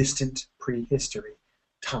a distant prehistory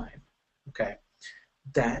time. Okay?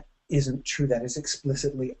 That isn't true. That is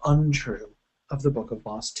explicitly untrue of the Book of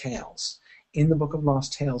Lost Tales. In the Book of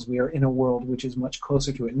Lost Tales, we are in a world which is much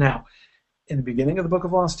closer to it. Now, in the beginning of the Book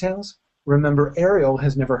of Lost Tales, remember, Ariel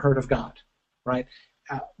has never heard of God, right?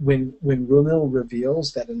 When Rumil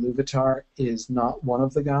reveals that Iluvatar is not one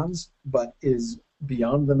of the gods, but is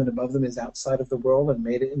beyond them and above them, is outside of the world and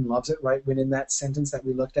made it and loves it, right? When in that sentence that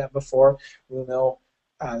we looked at before, Rumil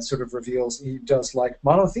sort of reveals he does like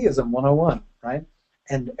monotheism 101, right?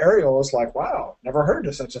 And Ariel is like, wow, never heard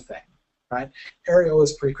of such a thing, right? Ariel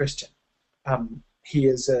is pre-Christian. He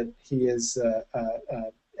is a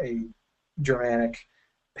Germanic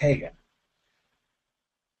pagan.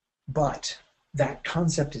 But that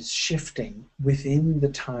concept is shifting within the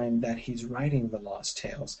time that he's writing the Lost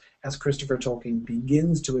Tales, as Christopher Tolkien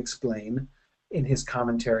begins to explain in his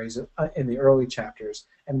commentaries in the early chapters,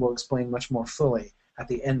 and will explain much more fully at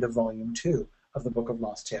the end of Volume 2 of the Book of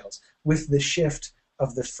Lost Tales, with the shift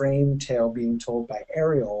of the frame tale being told by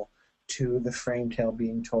Ariel to the frame tale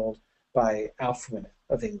being told by Alfwine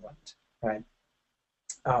of England, right?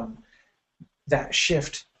 that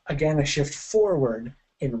shift, again, a shift forward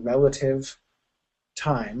in relative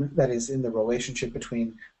time, that is, in the relationship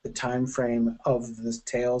between the time frame of the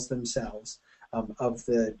tales themselves, of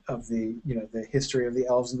the the history of the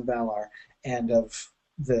elves and the Valar, and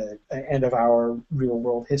of our real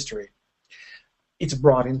world history. It's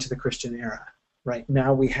brought into the Christian era. Right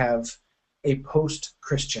now we have a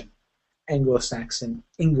post-Christian Anglo-Saxon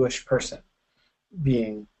English person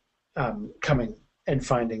being coming and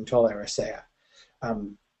finding Tol Eressëa,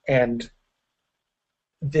 and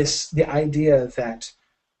the idea that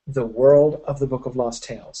the world of the Book of Lost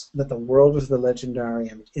Tales, that the world of the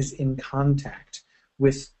Legendarium is in contact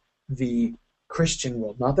with the Christian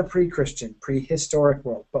world, not the pre-Christian, prehistoric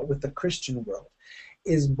world, but with the Christian world,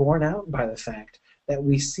 is borne out by the fact that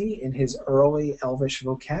we see in his early Elvish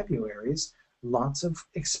vocabularies lots of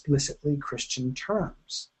explicitly Christian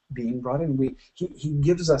terms being brought in. He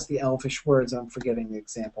gives us the Elvish words, I'm forgetting the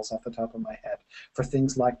examples off the top of my head, for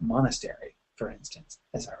things like monastery, for instance,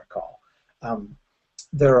 as I recall.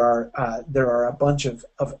 There are a bunch of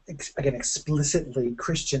again, explicitly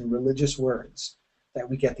Christian religious words that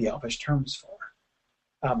we get the Elvish terms for.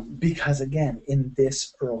 Because, again, in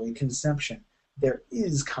this early conception, there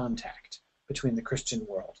is contact between the Christian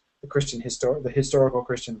world, the historical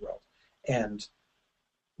Christian world, and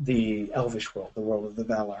the Elvish world, the world of the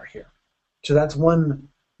Valar here. So that's one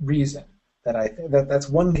reason that that's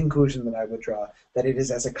one conclusion that I would draw, that it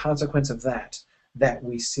is as a consequence of that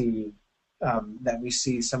we see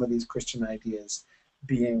some of these Christian ideas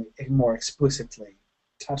being more explicitly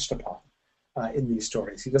touched upon in these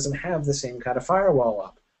stories. He doesn't have the same kind of firewall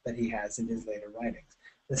up that he has in his later writings.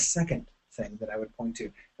 The second thing that I would point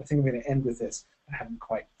to, I think I'm going to end with this. I haven't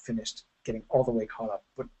quite finished getting all the way caught up,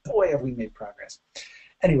 but boy, have we made progress.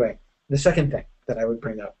 Anyway, the second thing that I would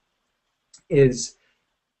bring up is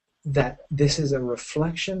that this is a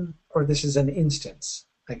reflection, or this is an instance,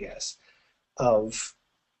 I guess, of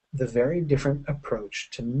the very different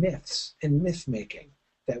approach to myths and myth-making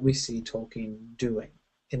that we see Tolkien doing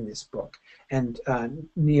in this book. And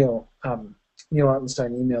Neil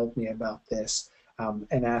Altenstein emailed me about this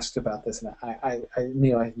and asked about this. And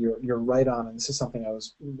Neil, you're right on, and this is something I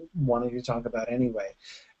was wanting to talk about anyway.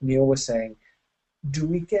 Neil was saying, do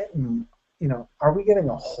we get, are we getting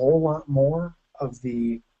a whole lot more of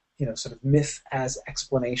the, sort of myth as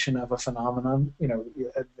explanation of a phenomenon?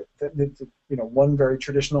 One very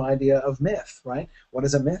traditional idea of myth, right? What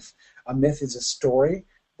is a myth? A myth is a story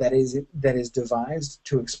that is devised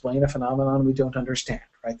to explain a phenomenon we don't understand,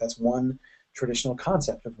 right? That's one traditional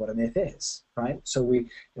concept of what a myth is, right? So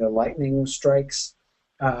lightning strikes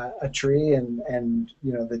a tree, and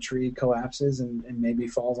the tree collapses and maybe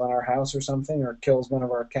falls on our house or something, or kills one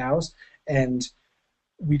of our cows, and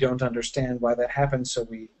we don't understand why that happens, so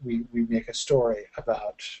we make a story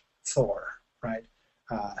about Thor, right?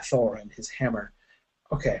 Thor and his hammer.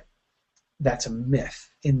 Okay, that's a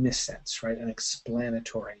myth in this sense, right? An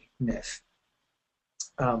explanatory myth.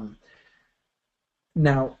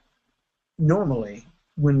 Now, normally,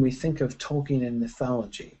 when we think of Tolkien and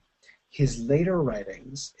mythology, his later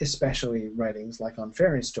writings, especially writings like on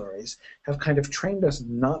fairy stories, have kind of trained us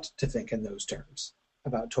not to think in those terms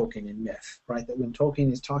about Tolkien and myth, right? That when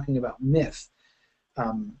Tolkien is talking about myth,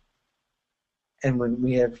 and when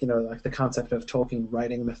we have, like the concept of Tolkien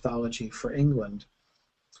writing mythology for England,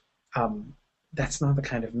 that's not the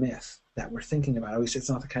kind of myth that we're thinking about. At least it's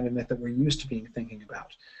not the kind of myth that we're used to being thinking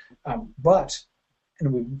about. But,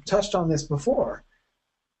 and we've touched on this before,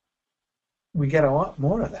 we get a lot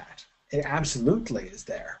more of that. It absolutely is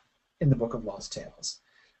there in the Book of Lost Tales.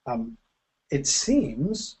 It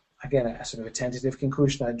seems, again, a sort of a tentative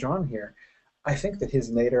conclusion I've drawn here, I think that his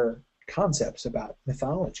later concepts about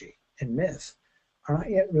mythology and myth are not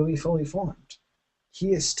yet really fully formed.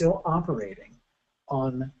 He is still operating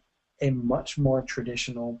on a much more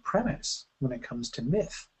traditional premise when it comes to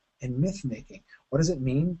myth and myth making. What does it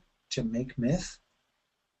mean to make myth?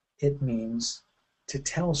 It means to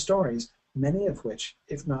tell stories, many of which,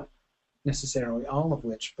 if not necessarily all of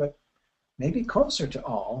which, but maybe closer to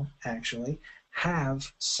all, actually,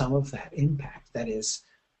 have some of that impact. That is,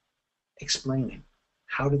 explaining,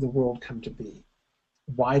 how did the world come to be?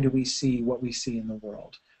 Why do we see what we see in the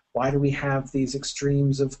world? Why do we have these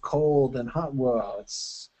extremes of cold and hot? Well,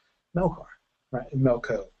 it's Melkor, right?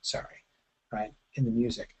 Melko, sorry, right? In the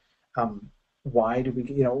music. Why do we,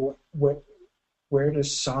 where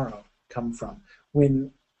does sorrow come from?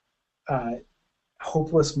 When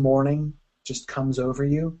hopeless mourning just comes over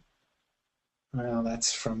you, well,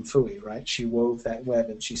 that's from Fui, right? She wove that web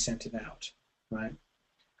and she sent it out, right?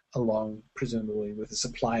 Along, presumably, with a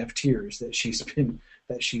supply of tears that she's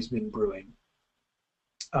been brewing.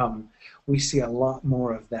 We see a lot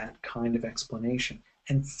more of that kind of explanation,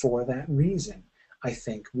 and for that reason, I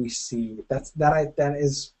think we see that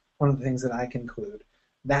is one of the things that I conclude.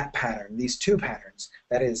 That pattern, these two patterns,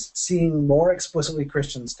 that is, seeing more explicitly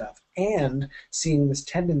Christian stuff and seeing this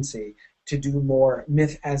tendency to do more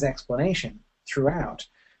myth as explanation throughout.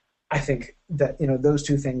 I think that those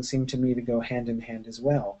two things seem to me to go hand in hand as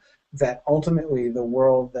well. That ultimately the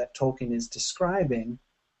world that Tolkien is describing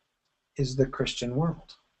is the Christian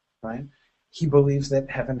world, right? He believes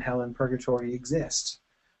that heaven, hell, and purgatory exist.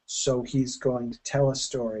 So he's going to tell a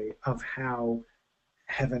story of how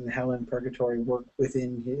heaven, hell, and purgatory work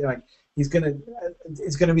within it's going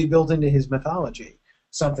to be built into his mythology,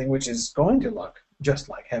 something which is going to look just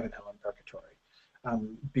like heaven, hell, and purgatory,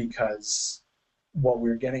 because what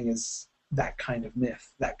we're getting is that kind of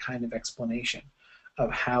myth, that kind of explanation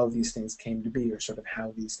of how these things came to be, or sort of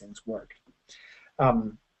how these things work.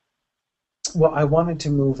 Well, I wanted to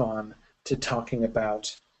move on to talking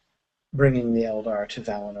about bringing the Eldar to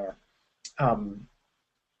Valinor,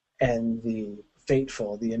 and the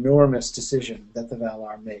the enormous decision that the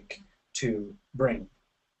Valar make to bring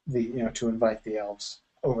to invite the elves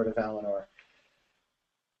over to Valinor.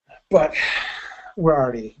 But we're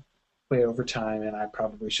already way over time, and I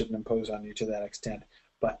probably shouldn't impose on you to that extent.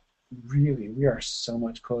 But really, we are so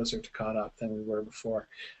much closer to caught up than we were before.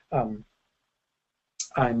 We'll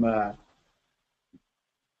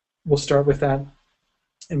start with that,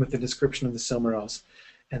 and with the description of the Silmarils,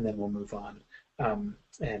 and then we'll move on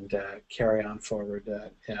and carry on forward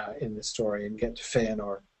in the story and get to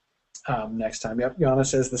Feanor next time. Yep, Yana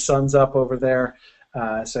says the sun's up over there.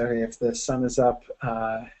 So if the sun is up,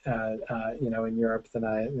 in Europe, then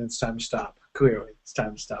it's time to stop. Clearly, it's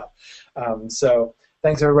time to stop. So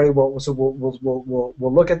thanks everybody. We'll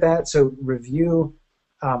look at that. So review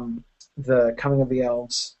the coming of the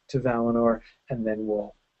elves to Valinor, and then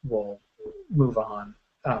we'll move on.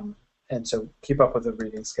 And so keep up with the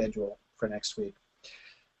reading schedule for next week.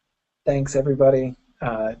 Thanks everybody.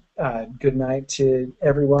 Good night to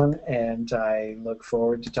everyone, and I look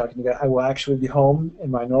forward to talking to you guys. I will actually be home in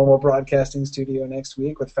my normal broadcasting studio next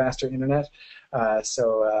week with faster internet,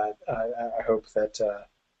 so I hope that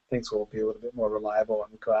things will be a little bit more reliable.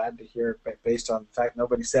 I'm glad to hear, based on the fact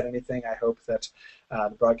nobody said anything, I hope that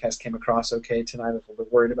the broadcast came across okay tonight. I was a little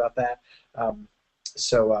bit worried about that,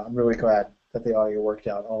 so I'm really glad that the audio worked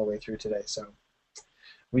out all the way through today. So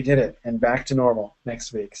we did it, and back to normal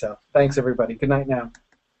next week. So thanks everybody. Good night now.